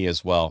course, me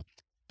as well.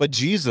 But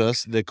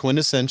Jesus, the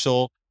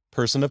quintessential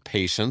person of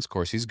patience, of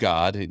course, he's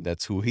God.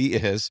 That's who he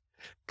is.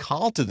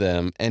 Called to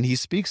them, and he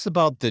speaks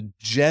about the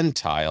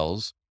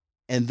Gentiles,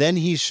 and then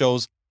he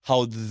shows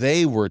how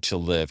they were to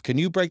live. Can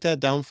you break that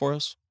down for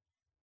us?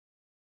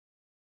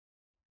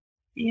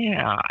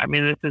 Yeah, I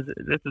mean, this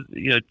is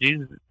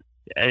Jesus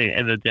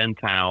and the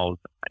Gentiles.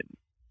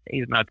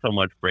 He's not so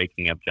much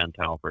breaking up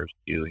Gentile versus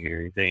Jew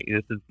here. He's saying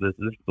this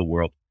is the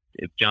world.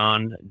 If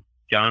John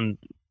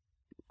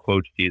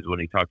quotes Jesus when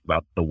he talks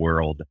about the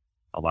world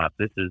a lot,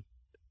 this is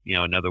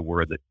another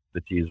word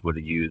that Jesus would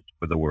have used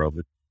for the world.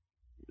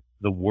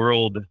 The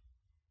world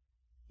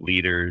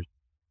leaders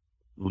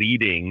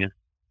leading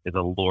is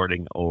a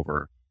lording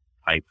over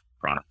type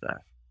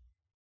process.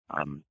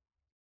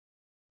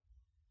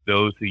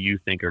 Those who you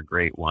think are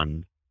great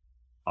ones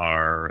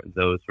are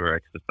those who are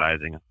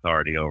exercising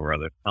authority over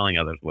others, telling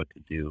others what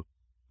to do,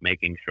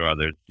 making sure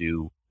others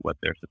do what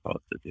they're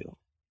supposed to do.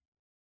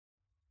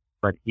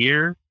 But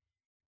here,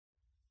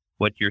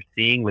 what you're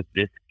seeing with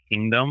this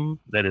kingdom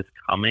that is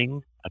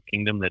coming, a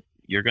kingdom that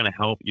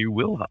you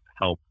will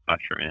help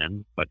usher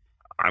in, but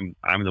I'm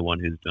the one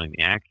who's doing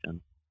the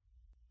action,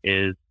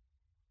 is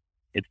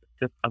it's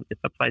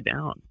upside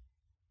down.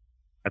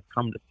 I've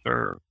come to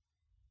serve.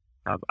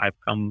 I've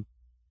come,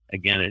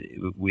 again,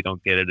 we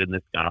don't get it in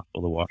this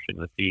gospel, the washing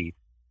of the feet,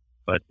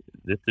 but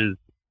this is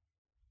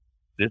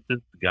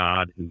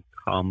God who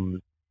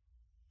comes,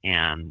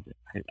 and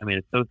I mean,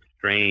 it's so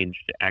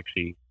strange to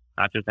actually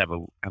not just have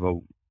a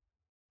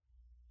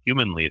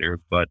human leader,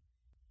 but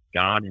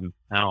God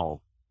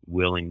himself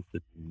willing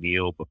to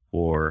kneel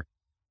before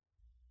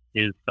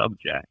his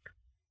subjects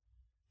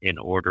in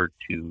order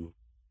to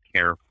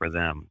care for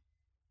them.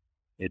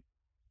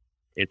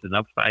 It's an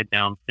upside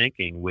down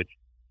thinking, which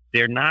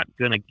they're not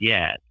going to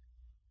get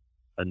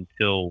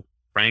until,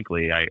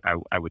 frankly,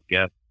 I would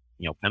guess,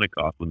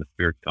 Pentecost, when the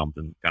Spirit comes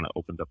and kind of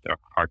opens up their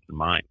hearts and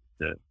minds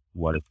to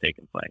what has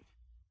taken place.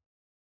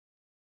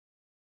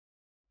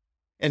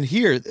 And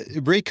here,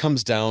 it really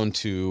comes down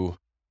to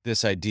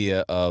this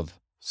idea of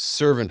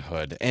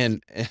servanthood,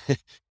 and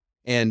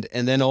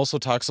then also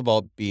talks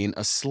about being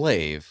a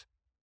slave.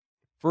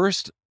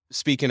 First,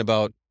 speaking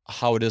about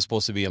how it is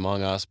supposed to be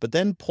among us, but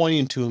then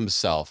pointing to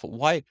himself.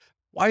 Why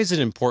is it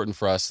important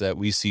for us that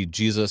we see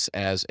Jesus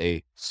as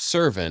a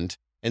servant?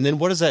 And then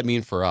what does that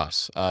mean for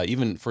us,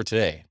 even for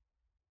today?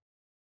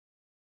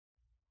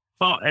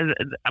 Well,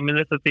 I mean,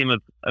 that's the theme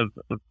it's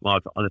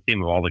the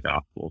theme of all the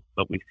Gospels,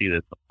 but we see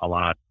this a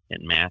lot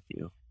in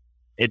Matthew.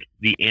 It's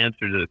the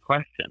answer to the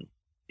question,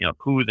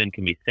 who then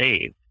can be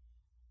saved?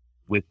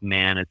 With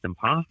man, it's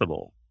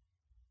impossible.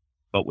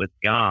 But with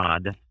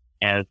God,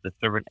 as the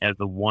servant, as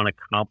the one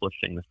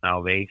accomplishing the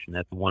salvation,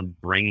 as the one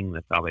bringing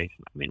the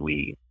salvation. I mean,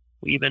 we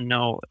even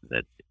know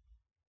that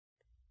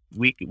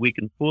we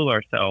can fool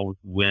ourselves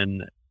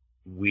when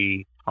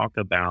we talk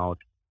about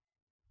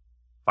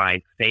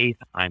by faith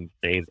I'm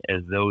saved,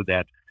 as though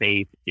that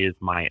faith is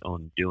my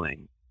own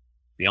doing.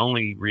 The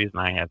only reason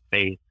I have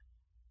faith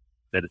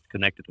that is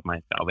connected to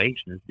my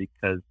salvation is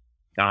because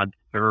God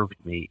served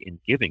me in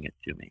giving it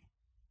to me.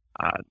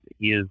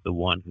 He is the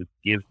one who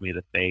gives me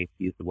the faith.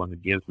 He's the one who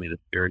gives me the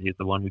Spirit. He's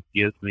the one who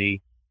gives me,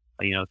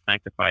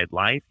 sanctified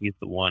life. He's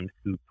the one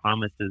who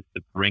promises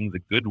to bring the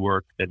good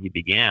work that he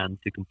began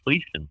to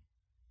completion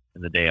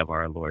in the day of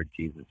our Lord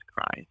Jesus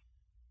Christ.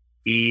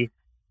 He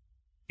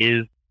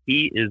is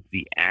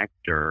the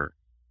actor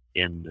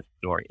in the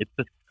story. It's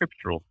a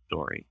scriptural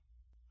story.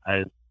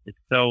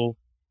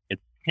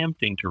 It's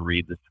tempting to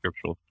read the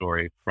scriptural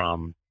story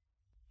from,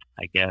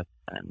 I guess,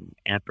 an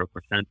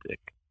anthropocentric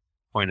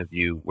point of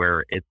view,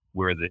 where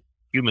the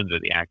humans are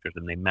the actors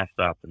and they mess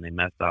up and they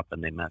mess up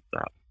and they mess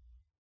up.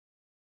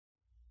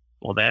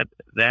 Well,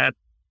 that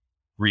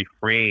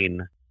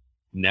refrain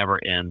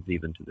never ends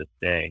even to this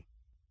day.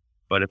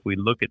 But if we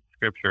look at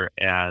Scripture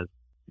as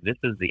this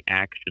is the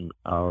action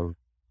of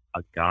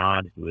a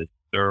God who is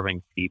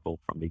serving people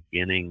from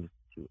beginning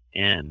to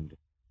end,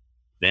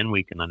 then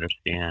we can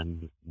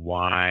understand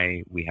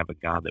why we have a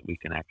God that we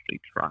can actually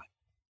trust.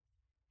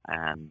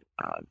 And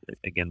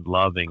again,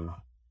 loving.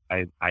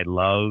 I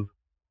love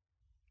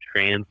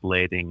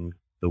translating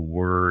the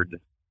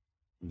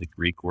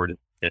Greek word is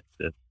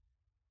pistis,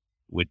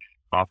 which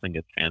often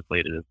gets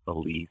translated as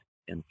belief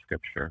in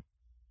Scripture.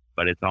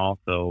 But it's not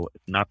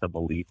the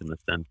belief in the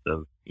sense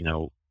of,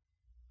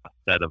 a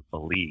set of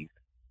beliefs,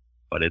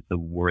 but it's a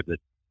word that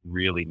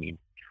really means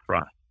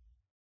trust.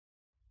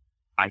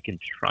 I can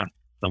trust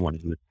someone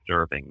who is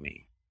serving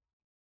me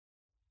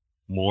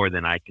more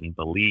than I can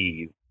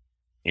believe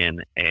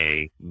in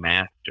a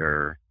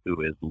master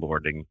who is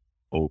lording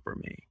over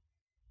me,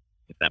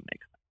 if that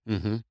makes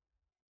sense. Mm-hmm.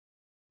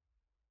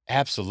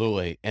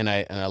 Absolutely. And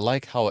I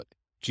like how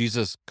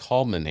Jesus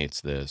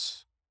culminates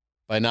this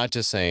by not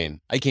just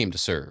saying, I came to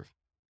serve,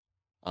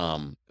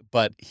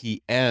 but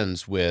he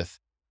ends with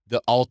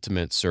the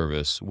ultimate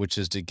service, which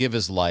is to give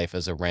his life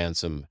as a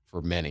ransom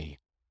for many.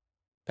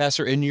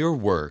 Pastor, in your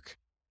work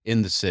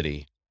in the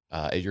city,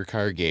 at your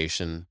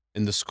congregation,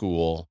 in the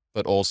school,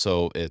 but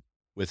also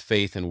with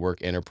Faith and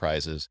Work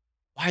Enterprises,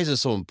 why is it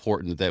so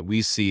important that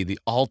we see the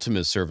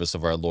ultimate service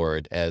of our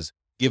Lord as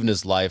giving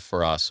his life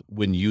for us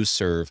when you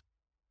serve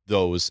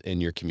those in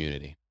your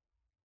community?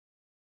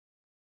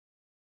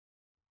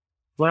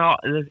 Well,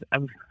 this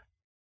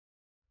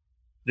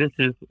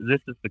is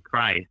the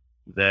Christ,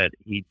 that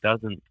he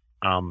doesn't.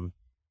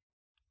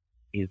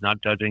 He's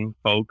not judging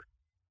folks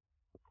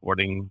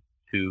according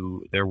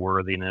to their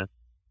worthiness.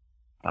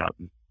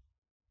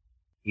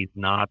 He's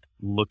not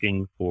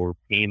looking for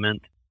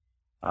payment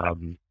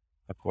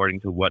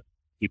according to what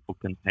people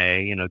can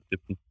pay.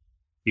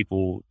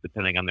 people,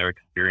 depending on their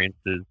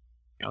experiences,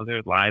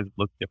 their lives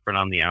look different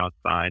on the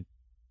outside.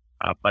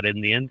 But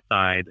in the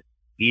inside,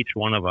 each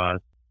one of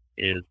us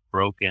is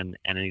broken.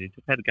 And I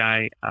just had a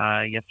guy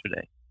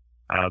yesterday,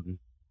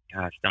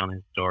 down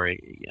his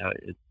story.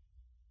 His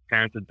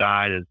parents had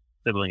died, his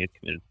sibling had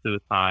committed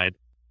suicide.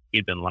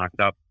 He'd been locked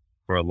up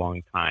for a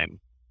long time.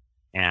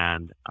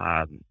 And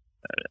I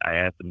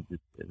asked him, does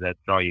that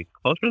draw you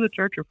closer to the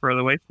church or further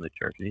away from the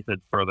church? And he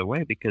said, further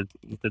away, because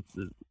I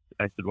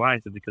said, why?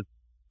 He said, because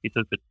he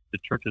says that the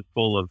church is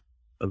full of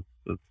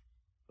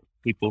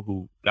people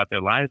who got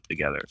their lives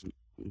together,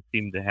 who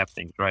seem to have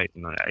things right,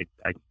 and I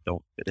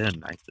don't fit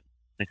in. I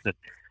said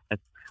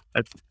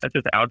that's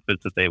just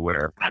outfits that they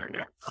wear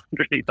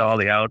underneath all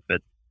the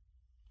outfits,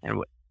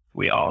 and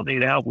we all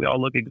need help. We all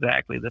look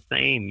exactly the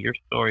same. Your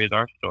story is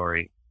our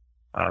story.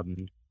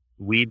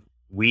 We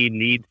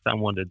need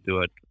someone to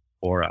do it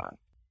for us,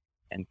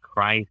 and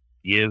Christ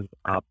gives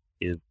up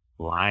his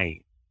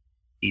life.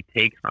 He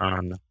takes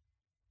on,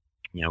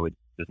 we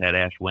just had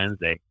Ash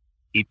Wednesday.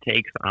 He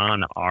takes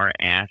on our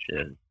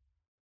ashes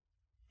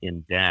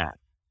in death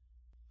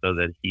so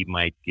that he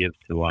might give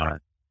to us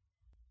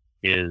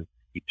his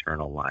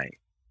eternal life.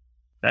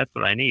 That's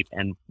what I need.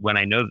 And when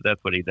I know that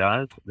that's what he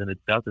does, then it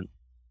doesn't.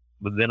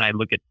 But then I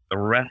look at the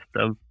rest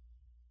of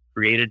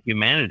created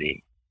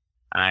humanity.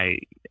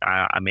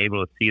 I'm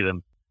able to see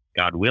them,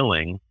 God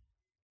willing,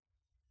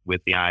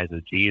 with the eyes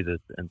of Jesus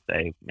and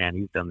say, man,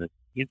 he's done this.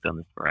 He's done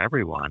this for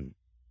everyone.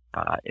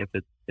 If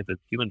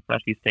it's human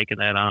flesh, he's taken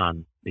that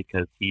on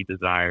because he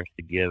desires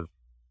to give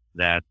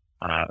that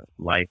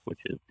life which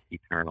is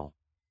eternal.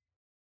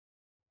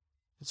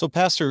 So,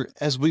 Pastor,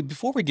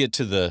 before we get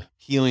to the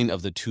healing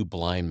of the two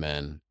blind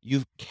men,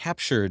 you've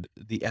captured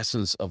the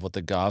essence of what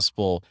the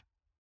gospel,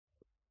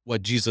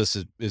 what Jesus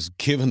is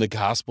giving the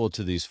gospel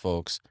to these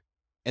folks.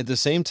 At the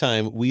same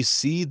time, we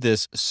see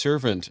this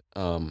servanthood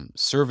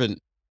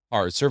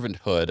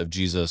of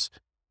Jesus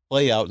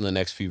play out in the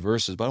next few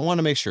verses. But I want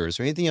to make sure, is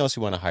there anything else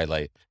you want to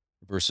highlight,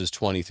 verses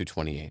 20 through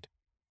 28?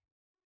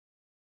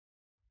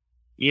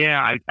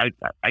 Yeah,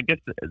 I guess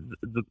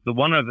the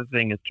one other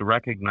thing is to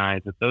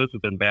recognize that those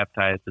who've been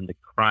baptized into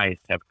Christ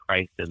have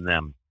Christ in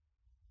them.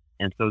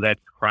 And so that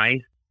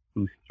Christ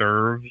who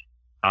serves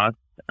us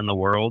and the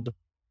world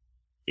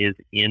is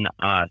in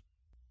us,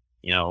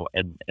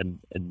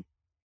 and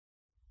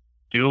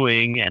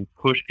doing and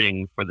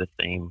pushing for the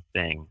same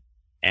thing.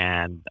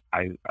 And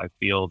I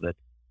feel that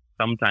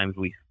sometimes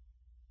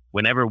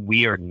whenever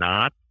we are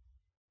not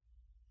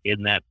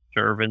in that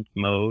servant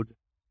mode,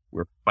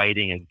 we're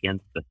fighting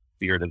against the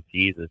Spirit of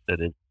Jesus that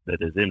is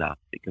in us,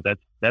 because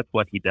that's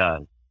what he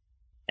does.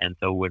 And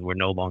so when we're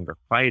no longer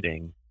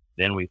fighting,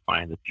 then we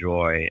find the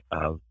joy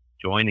of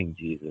joining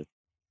Jesus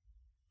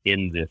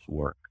in this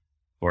work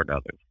toward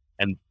others.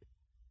 And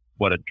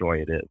what a joy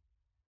it is.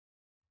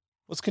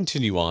 Let's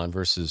continue on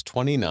verses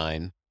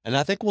 29, and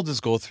I think we'll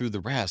just go through the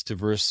rest to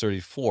verse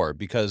 34,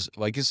 because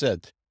like you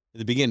said at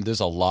the beginning, there's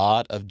a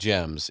lot of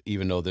gems,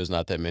 even though there's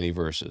not that many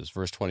verses.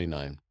 Verse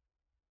 29.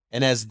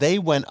 And as they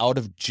went out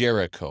of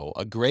Jericho,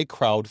 a great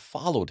crowd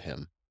followed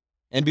him.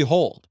 And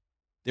behold,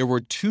 there were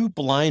two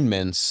blind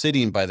men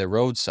sitting by the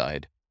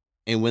roadside.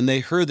 And when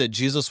they heard that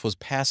Jesus was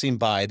passing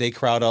by, they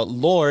cried out,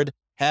 Lord,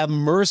 have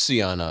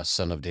mercy on us,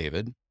 Son of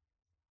David.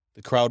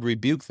 The crowd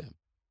rebuked them,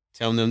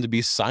 telling them to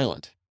be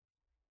silent.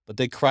 But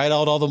they cried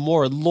out all the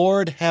more,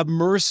 Lord, have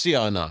mercy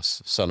on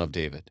us, Son of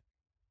David.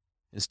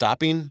 And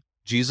stopping,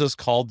 Jesus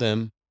called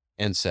them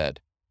and said,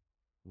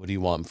 What do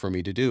you want for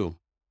me to do?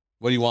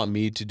 What do you want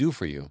me to do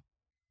for you?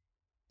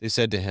 They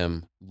said to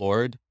him,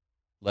 Lord,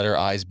 let our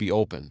eyes be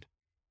opened.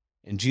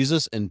 And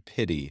Jesus, in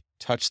pity,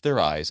 touched their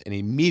eyes, and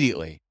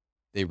immediately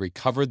they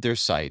recovered their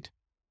sight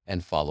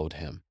and followed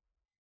him.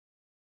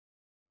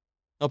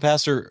 Now,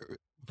 Pastor,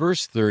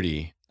 verse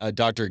 30,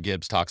 Dr.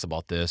 Gibbs talks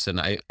about this, and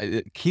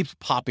it keeps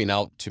popping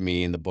out to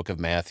me in the book of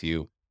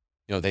Matthew.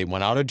 They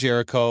went out of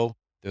Jericho.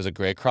 There's a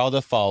great crowd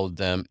that followed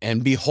them,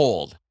 and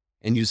behold,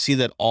 and you see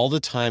that all the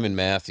time in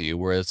Matthew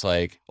where it's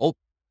like,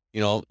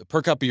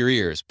 perk up your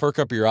ears, perk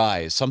up your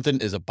eyes. Something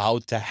is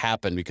about to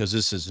happen because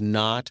this is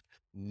not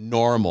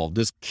normal.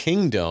 This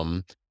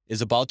kingdom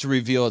is about to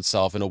reveal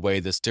itself in a way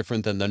that's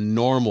different than the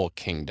normal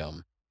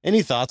kingdom.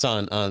 Any thoughts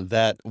on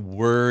that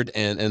word?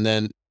 And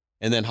then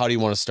how do you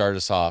want to start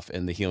us off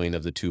in the healing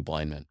of the two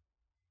blind men?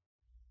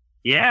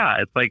 Yeah,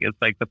 it's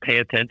like the pay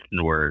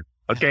attention word.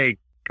 Okay,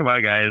 come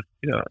on, guys.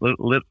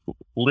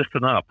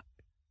 Listen up.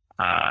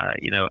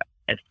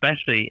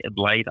 Especially in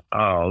light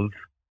of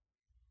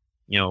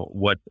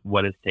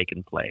what has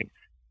taken place.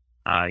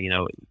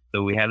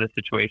 So we had a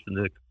situation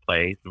that took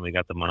place, and we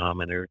got the mom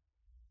and her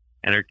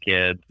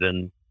kids,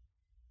 and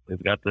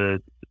we've got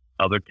the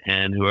other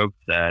 10 who are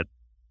upset,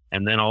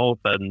 and then all of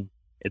a sudden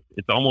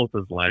it's almost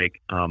as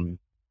like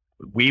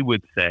we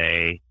would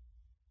say,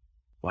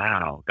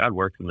 wow, God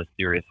works in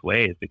mysterious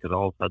ways, because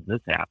all of a sudden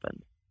this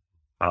happened.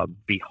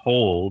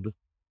 Behold,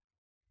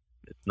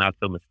 it's not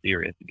so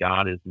mysterious.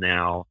 God is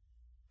now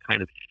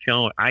kind of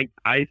showing, I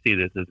see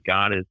this as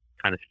God is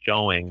kind of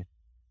showing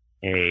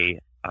a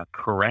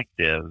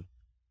corrective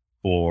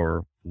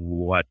for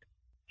what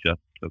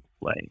just took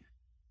place,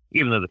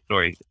 even though the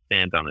story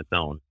stands on its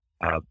own.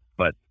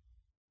 But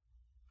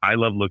I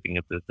love looking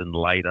at this in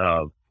light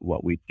of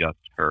what we just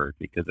heard,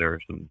 because there are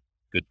some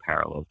good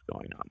parallels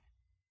going on.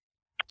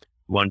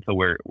 One, so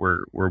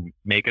we're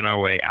making our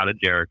way out of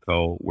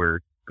Jericho. We're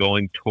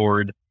going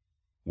toward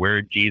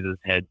where Jesus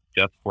had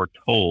just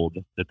foretold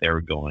that they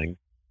were going,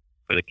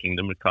 for the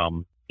kingdom to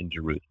come in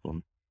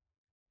Jerusalem.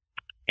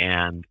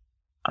 And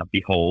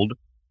behold,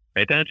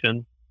 pay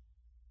attention,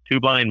 two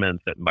blind men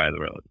sitting by the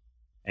road.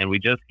 And we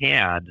just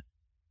had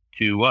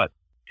two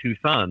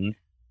sons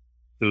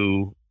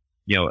who,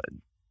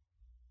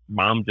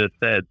 mom just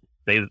said,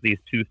 say that these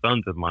two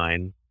sons of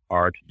mine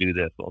are to do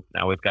this. Well,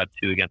 now we've got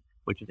two again,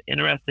 which is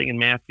interesting in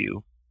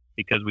Matthew,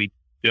 because we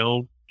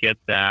don't get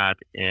that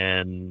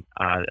in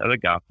the other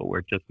gospel where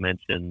it just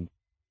mentioned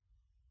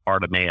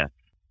Bartimaeus.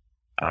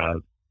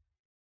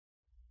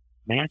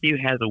 Matthew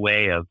has a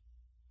way of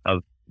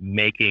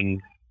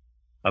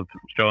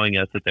showing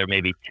us that there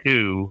may be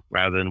two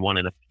rather than one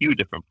in a few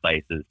different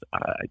places.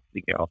 I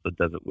think he also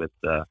does it with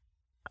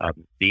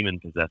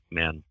demon-possessed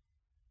men,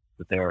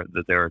 that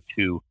there are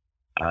two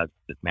that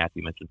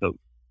Matthew mentions. So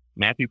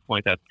Matthew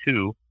points out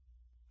two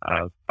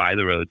by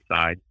the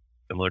roadside,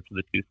 similar to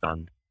the two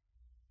sons.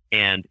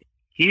 And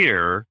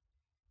here,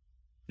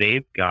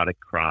 they've got to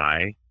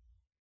cry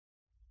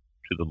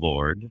to the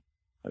Lord,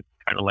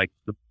 kind of like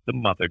the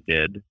mother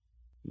did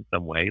in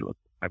some way. Look,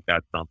 I've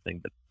got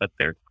something, but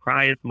their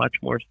cry is much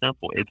more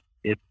simple.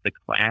 It's the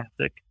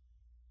classic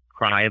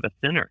cry of a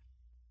sinner,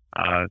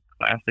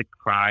 classic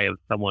cry of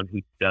someone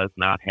who does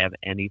not have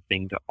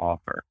anything to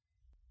offer.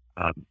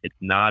 It's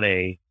not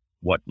a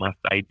what must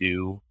I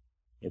do?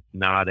 It's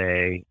not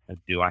a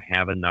do I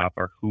have enough,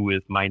 or who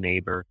is my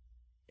neighbor?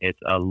 It's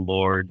a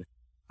Lord,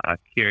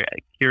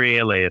 Kyrie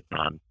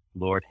eleison,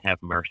 Lord have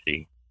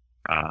mercy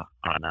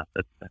on us.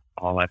 That's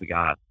all I've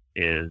got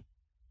is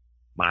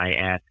my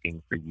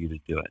asking for you to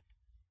do it.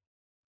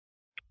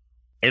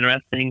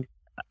 Interesting,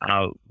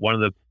 one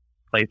of the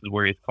places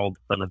where he's called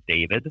Son of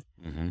David,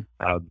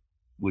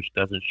 which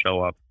doesn't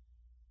show up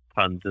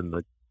tons in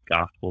the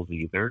Gospels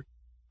either.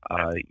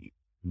 You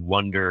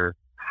wonder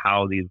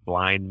how these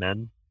blind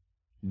men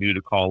knew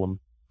to call him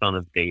Son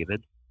of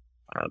David.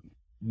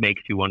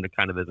 Makes you wonder,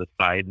 kind of as a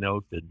side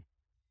note, that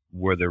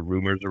were there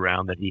rumors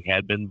around that he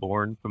had been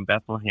born from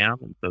Bethlehem,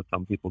 and so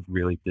some people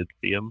really did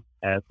see him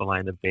as the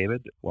Lion of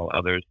David, while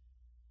others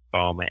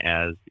saw him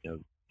as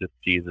just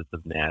Jesus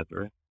of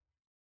Nazareth.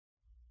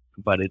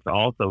 But it's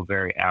also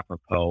very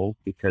apropos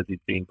because he's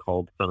being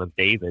called Son of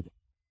David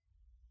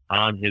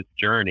on his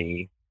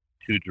journey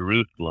to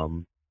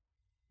Jerusalem,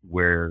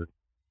 where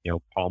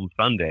Palm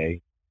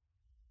Sunday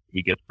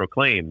he gets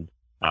proclaimed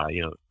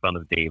Son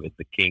of David,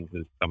 the King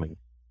who's coming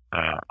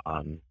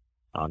on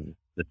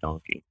the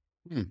donkey.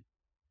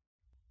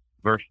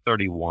 Verse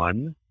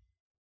 31,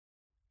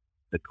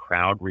 the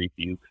crowd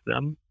rebukes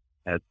them,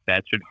 as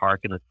that should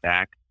hearken us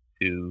back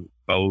to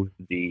both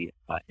the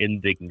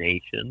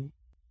indignation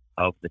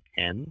of the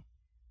 10,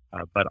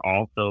 but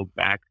also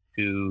back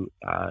to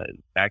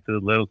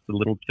the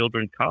little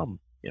children come.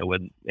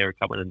 When they were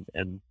coming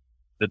and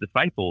the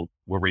disciples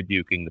were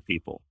rebuking the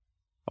people.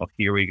 Well,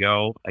 here we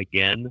go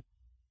again,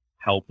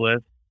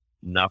 helpless,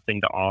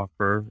 nothing to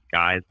offer,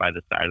 guys by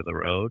the side of the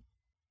road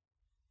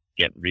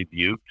get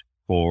rebuked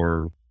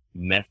for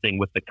messing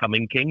with the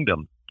coming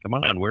kingdom. Come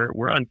on,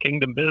 we're on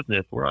kingdom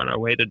business. We're on our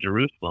way to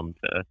Jerusalem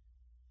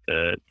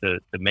to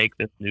make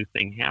this new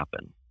thing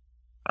happen.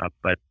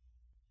 But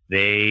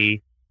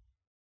they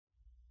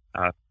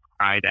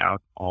cried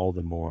out all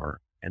the more.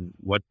 And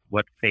what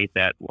faith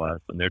that was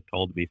when they're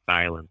told to be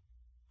silent.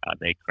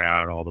 They cry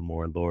out all the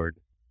more, Lord,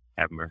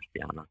 have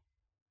mercy on us.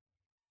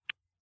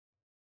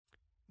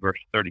 Verse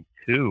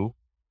 32,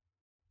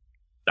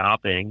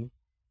 stopping,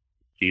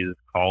 Jesus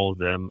calls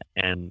them,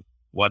 and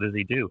what does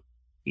he do?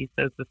 He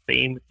says the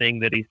same thing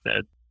that he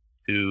said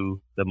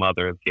to the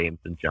mother of James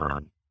and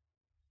John.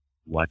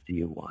 What do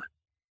you want?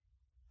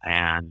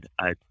 And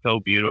it's so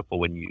beautiful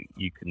when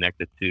you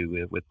connect it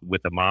to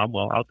with a mom.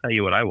 Well, I'll tell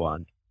you what I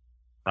want.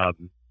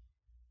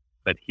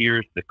 But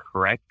here's the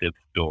corrective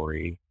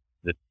story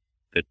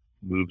that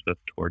moves us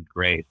toward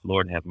grace.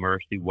 Lord, have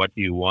mercy. What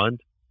do you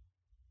want?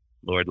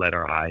 Lord, let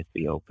our eyes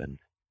be opened.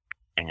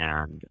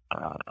 And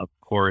of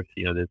course,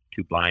 there's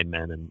two blind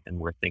men, and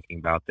we're thinking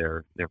about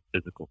their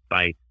physical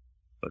sight.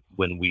 But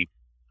when we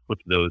put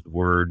those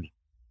words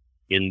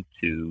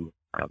into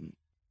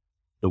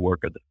the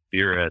work of the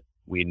Spirit,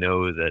 we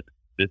know that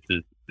this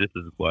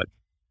is what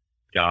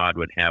God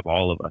would have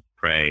all of us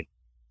pray.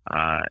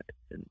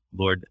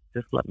 Lord,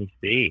 just let me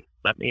see.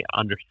 Let me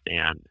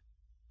understand.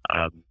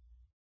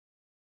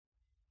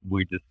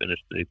 We just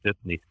finished the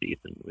Epiphany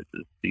season, which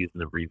is the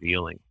season of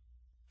revealing.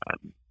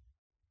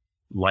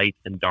 Light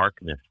and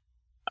darkness.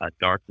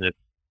 Darkness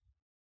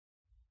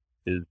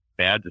is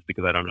bad just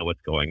because I don't know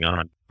what's going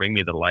on. Bring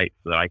me the light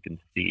so that I can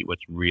see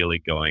what's really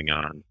going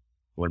on.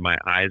 When my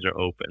eyes are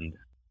opened,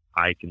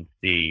 I can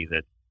see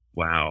that,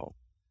 wow,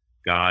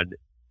 God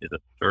is a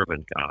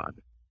servant God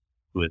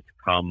who has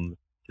come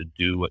to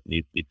do what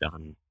needs to be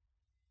done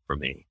for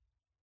me.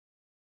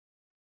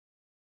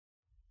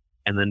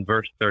 And then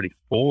verse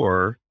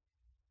 34,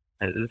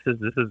 this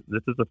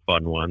is a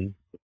fun one.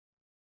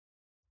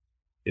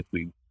 If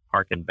we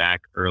harken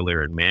back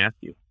earlier in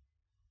Matthew,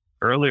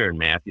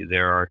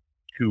 there are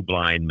two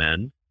blind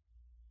men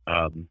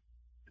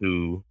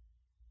who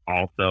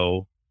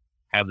also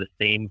have the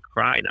same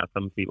cry. Now,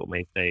 some people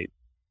may say,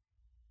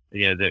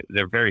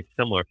 they're very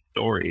similar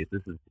stories.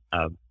 This is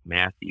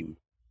Matthew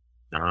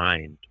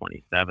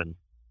 9:27.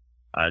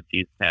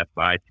 Jesus passed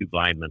by, two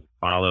blind men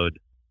followed,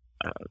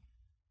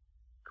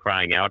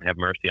 crying out, "Have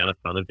mercy on us,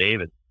 Son of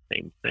David."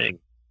 Same thing.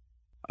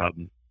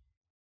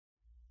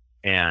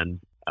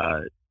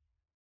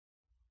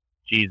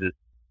 Jesus,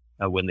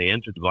 when they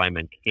entered, the blind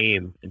men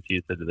came, and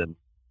Jesus said to them,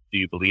 "Do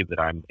you believe that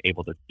I'm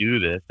able to do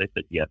this?" They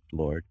said, "Yes,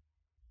 Lord."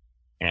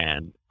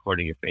 And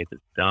according to your faith,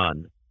 it's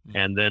done. Mm-hmm.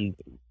 And then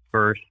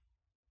verse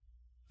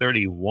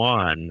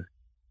 31,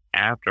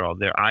 after all,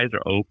 their eyes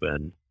are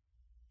open.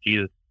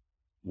 Jesus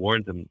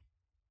warns them,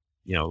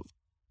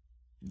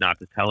 not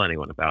to tell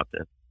anyone about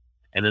this.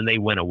 And then they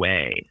went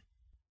away.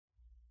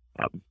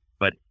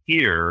 But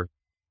here,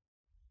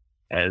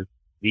 as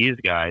these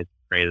guys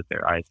pray that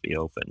their eyes be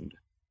opened,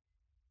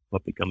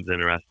 what becomes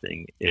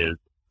interesting is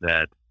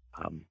that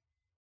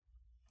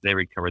they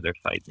recovered their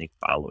sight and they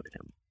followed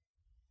him.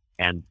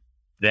 And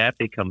that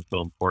becomes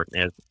so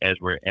important as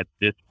we're at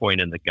this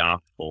point in the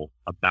gospel,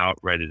 about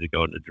ready to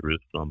go into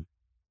Jerusalem,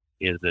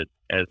 is that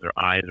as their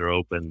eyes are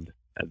opened,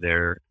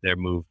 they're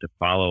moved to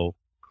follow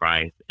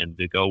Christ and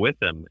to go with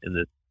him in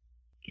this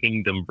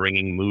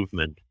kingdom-bringing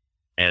movement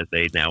as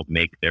they now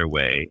make their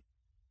way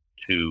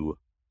to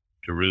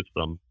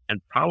Jerusalem,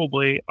 and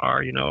probably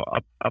are,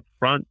 up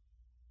front,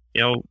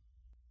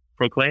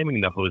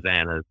 proclaiming the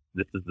hosannas,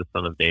 "This is the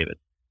Son of David,"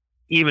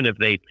 even if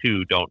they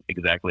too don't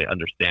exactly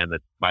understand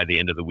that by the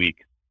end of the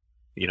week,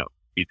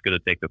 he's going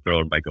to take the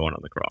throne by going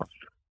on the cross.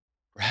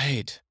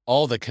 Right.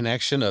 All the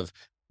connection of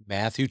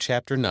Matthew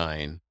chapter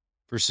 9,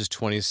 verses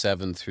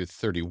 27 through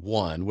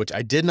 31, which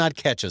I did not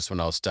catch this when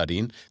I was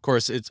studying. Of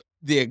course, it's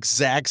the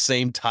exact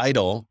same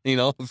title,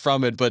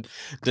 from it, but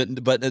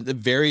the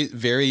very,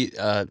 very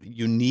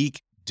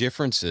unique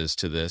differences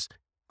to this.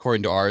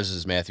 According to ours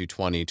is Matthew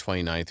 20,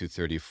 29 through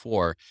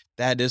 34.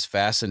 That is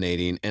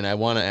fascinating. And I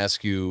want to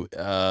ask you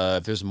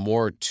if there's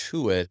more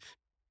to it.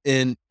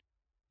 In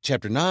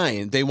chapter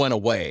 9, they went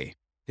away.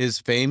 His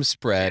fame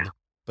spread,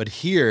 but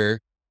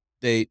here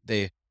they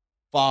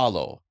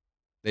follow.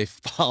 They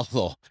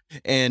follow.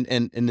 And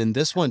in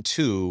this one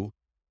too,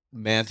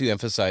 Matthew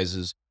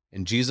emphasizes,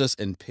 "And Jesus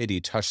in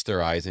pity touched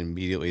their eyes, and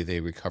immediately they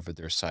recovered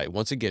their sight."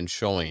 Once again,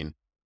 showing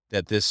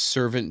that this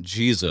servant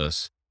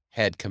Jesus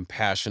had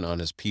compassion on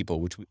his people,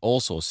 which we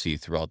also see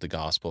throughout the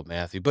Gospel of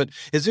Matthew. But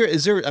is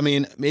there, I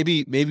mean,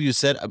 maybe you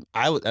said,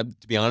 to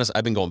be honest,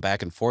 I've been going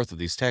back and forth with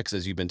these texts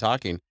as you've been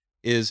talking,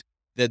 is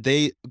that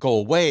they go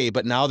away,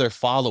 but now they're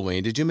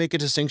following. Did you make a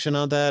distinction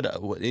on that?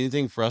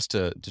 Anything for us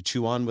to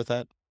chew on with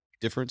that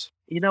difference?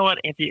 You know what?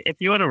 If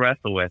you want to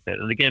wrestle with it,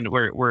 and again,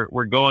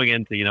 we're going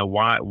into,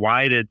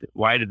 why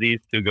did these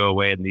two go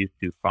away and these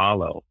two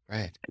follow?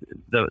 Right.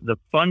 The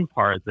fun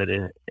part is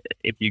that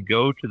if you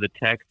go to the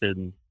text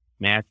in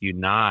Matthew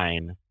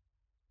 9,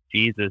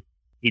 Jesus,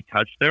 he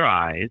touched their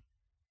eyes,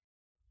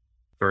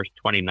 verse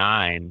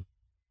 29,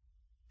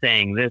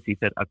 saying this, he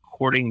said,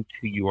 "According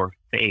to your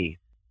faith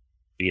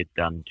be it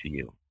done to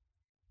you."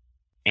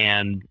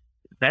 And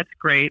that's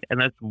great, and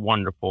that's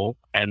wonderful.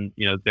 And,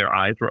 their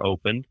eyes were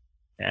opened,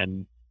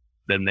 and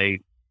then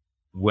they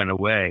went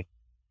away.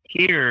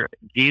 Here,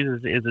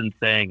 Jesus isn't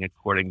saying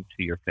according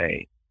to your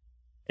faith.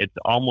 It's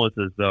almost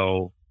as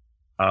though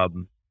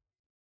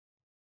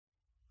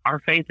our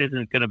faith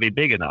isn't going to be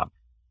big enough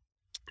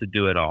to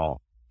do it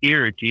all.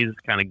 Here, Jesus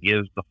kind of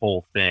gives the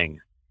whole thing.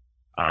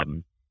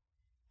 And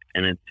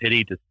in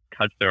pity to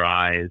touch their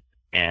eyes,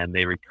 and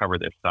they recover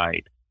their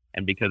sight.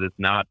 And because it's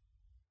not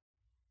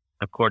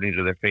according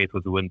to their faith,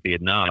 which wouldn't be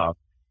enough,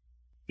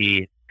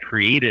 he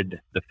created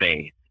the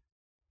faith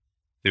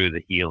through the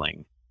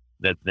healing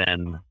that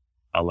then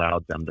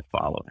allowed them to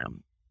follow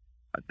him.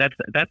 That's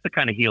the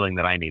kind of healing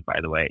that I need, by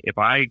the way. If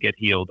I get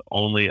healed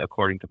only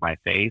according to my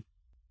faith,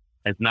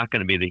 it's not going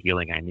to be the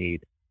healing I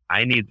need.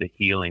 I need the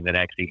healing that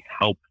actually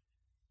helps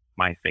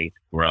my faith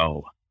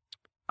grow,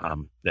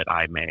 that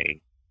I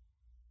may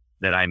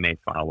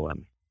follow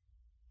him.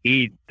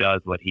 He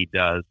does what he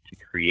does to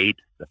create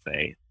the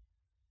faith,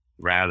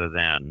 rather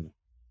than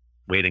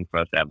waiting for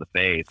us to have the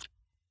faith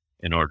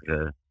in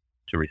order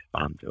to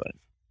respond to it.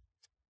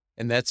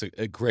 And that's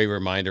a great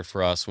reminder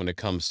for us when it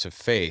comes to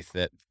faith,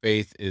 that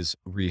faith is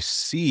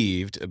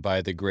received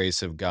by the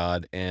grace of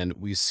God. And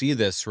we see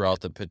this throughout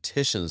the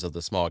petitions of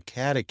the Small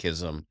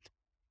Catechism,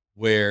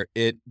 where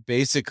it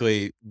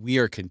basically, we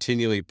are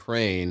continually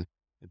praying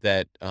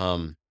that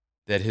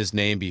that his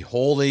name be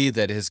holy,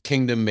 that his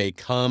kingdom may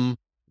come,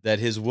 that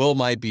his will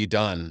might be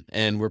done.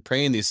 And we're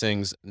praying these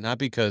things not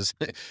because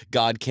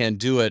God can't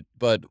do it,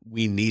 but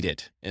we need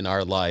it in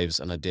our lives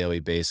on a daily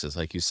basis.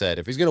 Like you said,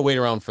 if he's going to wait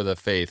around for the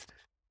faith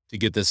to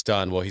get this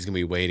done, well, he's going to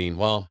be waiting,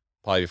 well,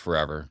 probably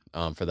forever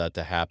for that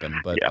to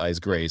happen. But by his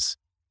grace,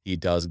 he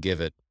does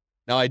give it.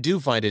 Now, I do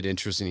find it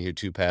interesting here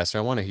too, Pastor.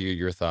 I want to hear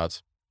your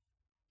thoughts.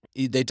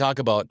 They talk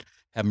about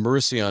have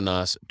mercy on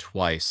us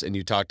twice, and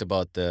you talked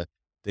about the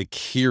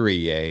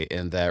Kyrie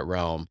in that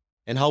realm,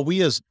 and how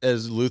we as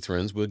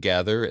Lutherans will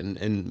gather,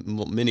 and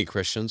many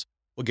Christians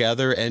will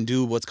gather and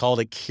do what's called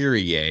a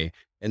Kyrie,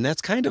 and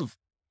that's kind of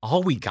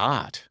all we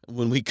got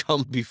when we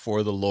come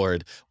before the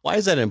Lord. Why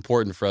is that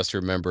important for us to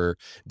remember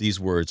these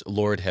words,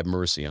 Lord, have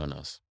mercy on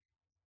us?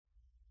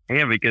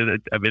 Yeah, because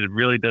it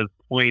really does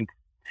point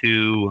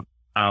to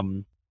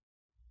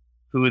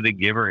who the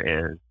giver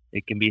is.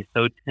 It can be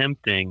so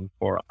tempting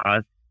for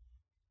us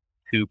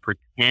to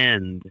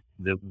pretend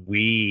that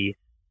we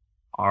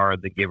are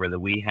the giver, that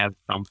we have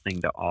something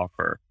to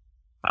offer,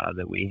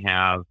 that we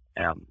have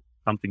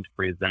something to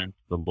present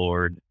to the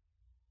Lord.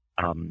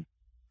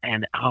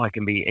 And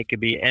it can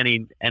be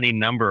any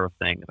number of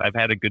things. I've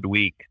had a good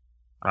week.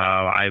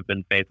 I've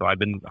been faithful.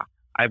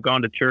 I've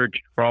gone to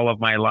church for all of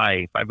my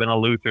life. I've been a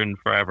Lutheran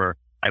forever.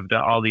 I've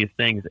done all these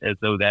things as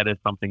though that is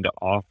something to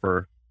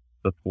offer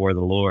before the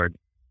Lord.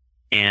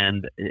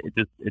 And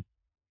it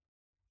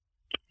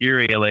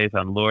Kyrie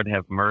eleison, Lord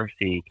have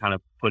mercy, kind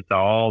of puts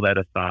all that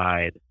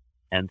aside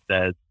and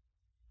says,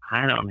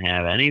 I don't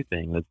have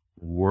anything that's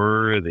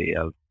worthy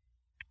of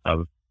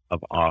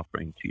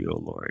offering to you, O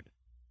Lord.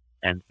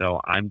 And so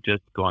I'm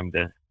just going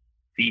to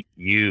seek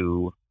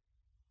you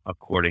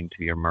according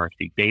to your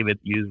mercy. David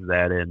uses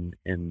that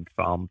in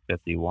Psalm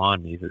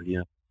 51. He says,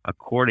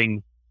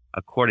 according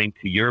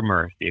to your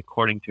mercy,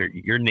 according to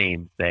your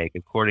name's sake,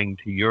 according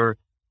to your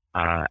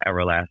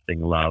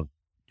everlasting love,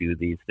 do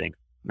these things.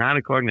 Not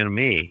according to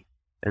me.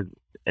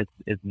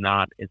 It's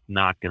not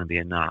going to be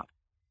enough.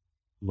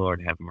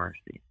 Lord, have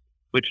mercy.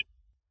 Which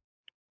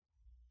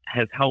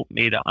has helped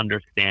me to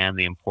understand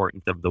the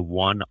importance of the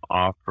one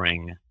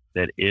offering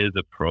that is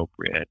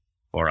appropriate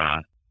for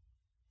us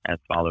as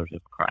followers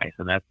of Christ,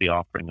 and that's the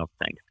offering of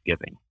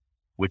thanksgiving,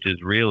 which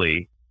is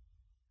really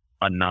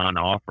a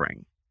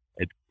non-offering.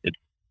 It's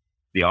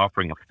the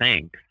offering of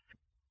thanks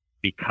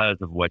because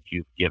of what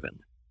you've given,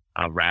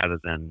 rather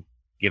than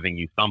giving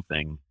you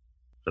something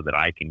so that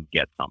I can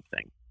get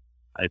something.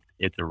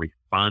 It's a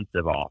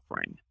responsive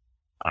offering,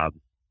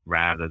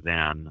 rather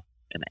than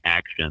an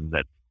action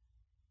that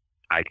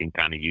I can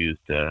kind of use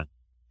to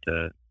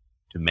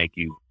make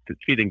you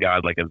treating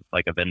God like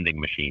a vending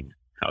machine.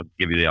 I'll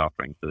give you the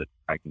offering so that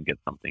I can get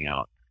something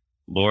out.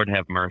 Lord,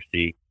 have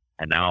mercy.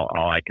 And now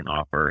all I can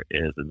offer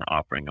is an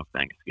offering of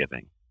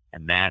thanksgiving.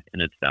 And that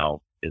in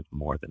itself is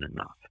more than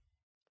enough.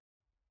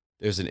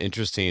 There's an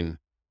interesting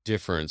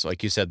difference.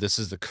 Like you said, this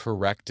is the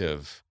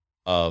corrective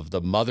of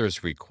the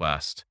mother's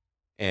request,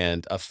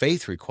 and a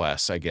faith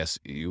request, I guess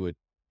you would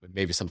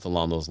maybe something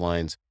along those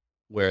lines,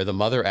 where the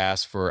mother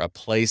asks for a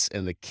place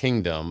in the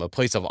kingdom, a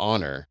place of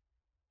honor.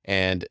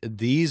 And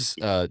these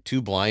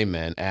two blind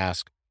men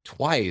ask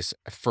twice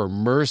for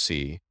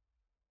mercy,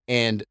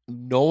 and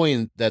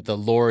knowing that the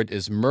Lord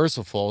is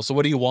merciful. So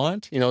what do you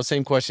want?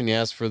 Same question you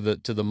asked to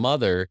the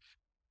mother,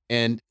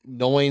 and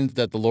knowing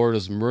that the Lord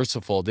is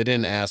merciful, they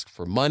didn't ask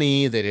for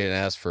money. They didn't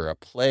ask for a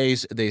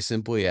place. They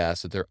simply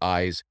asked that their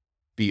eyes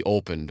be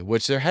opened,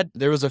 which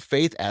there was a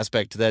faith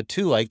aspect to that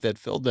too, like that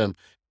filled them,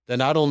 that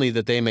not only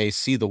that they may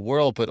see the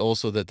world, but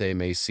also that they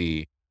may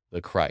see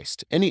the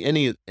Christ.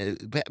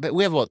 But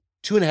we have about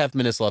 2.5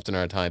 minutes left in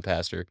our time,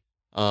 Pastor.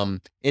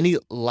 Any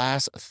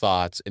last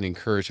thoughts and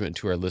encouragement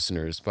to our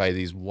listeners by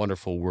these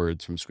wonderful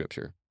words from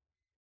Scripture?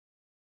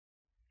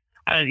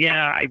 I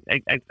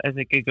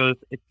think it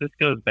just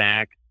goes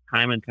back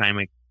time and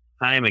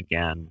time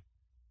again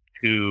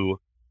to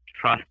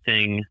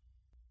trusting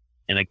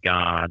in a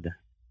God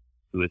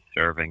who is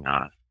serving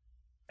us.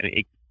 I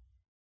mean,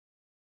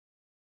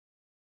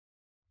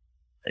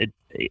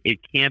 it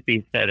can't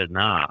be said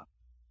enough,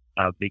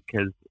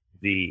 because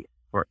the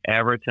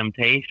forever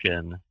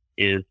temptation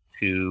is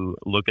to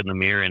look in the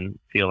mirror and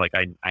feel like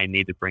I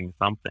need to bring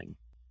something.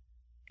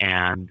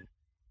 And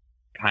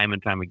time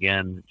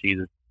again,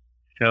 Jesus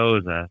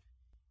shows us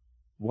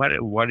what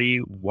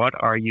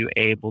are you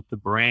able to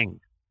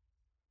bring?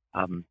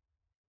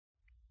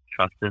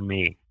 Trust in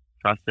me,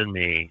 trust in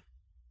me,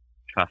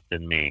 trust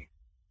in me.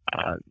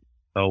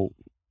 So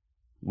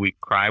we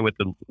cry with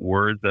the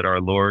words that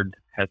our Lord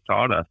has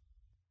taught us.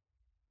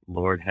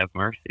 Lord, have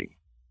mercy.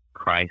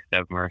 Christ,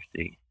 have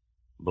mercy.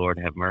 Lord,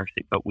 have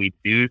mercy. But we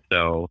do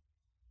so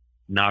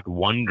not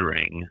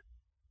wondering,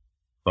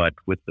 but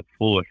with the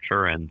full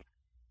assurance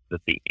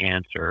that the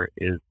answer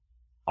is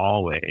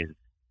always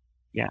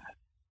yes.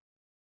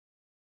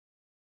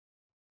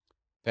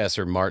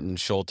 Pastor Martin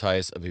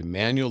Schultheis of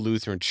Emmanuel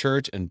Lutheran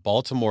Church in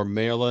Baltimore,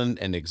 Maryland,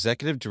 and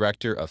Executive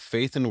Director of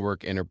Faith and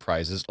Work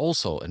Enterprises,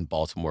 also in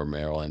Baltimore,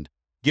 Maryland,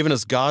 giving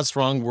us God's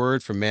strong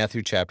word from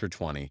Matthew chapter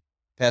 20.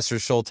 Pastor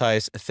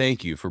Schultheis,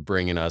 thank you for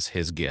bringing us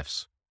his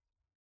gifts.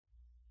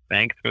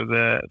 Thanks for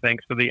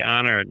the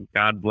honor, and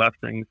God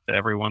blessings to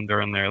everyone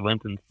during their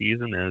Lenten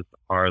season, as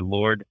our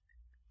Lord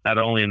not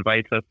only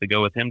invites us to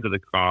go with him to the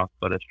cross,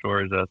 but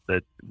assures us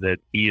that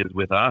he is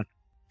with us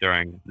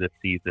during this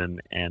season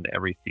and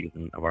every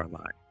season of our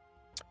lives.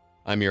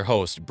 I'm your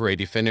host,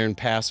 Brady Finnern,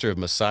 pastor of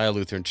Messiah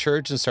Lutheran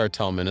Church in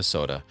Sartell,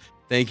 Minnesota.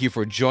 Thank you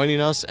for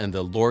joining us, and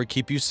the Lord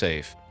keep you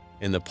safe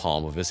in the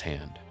palm of his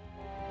hand.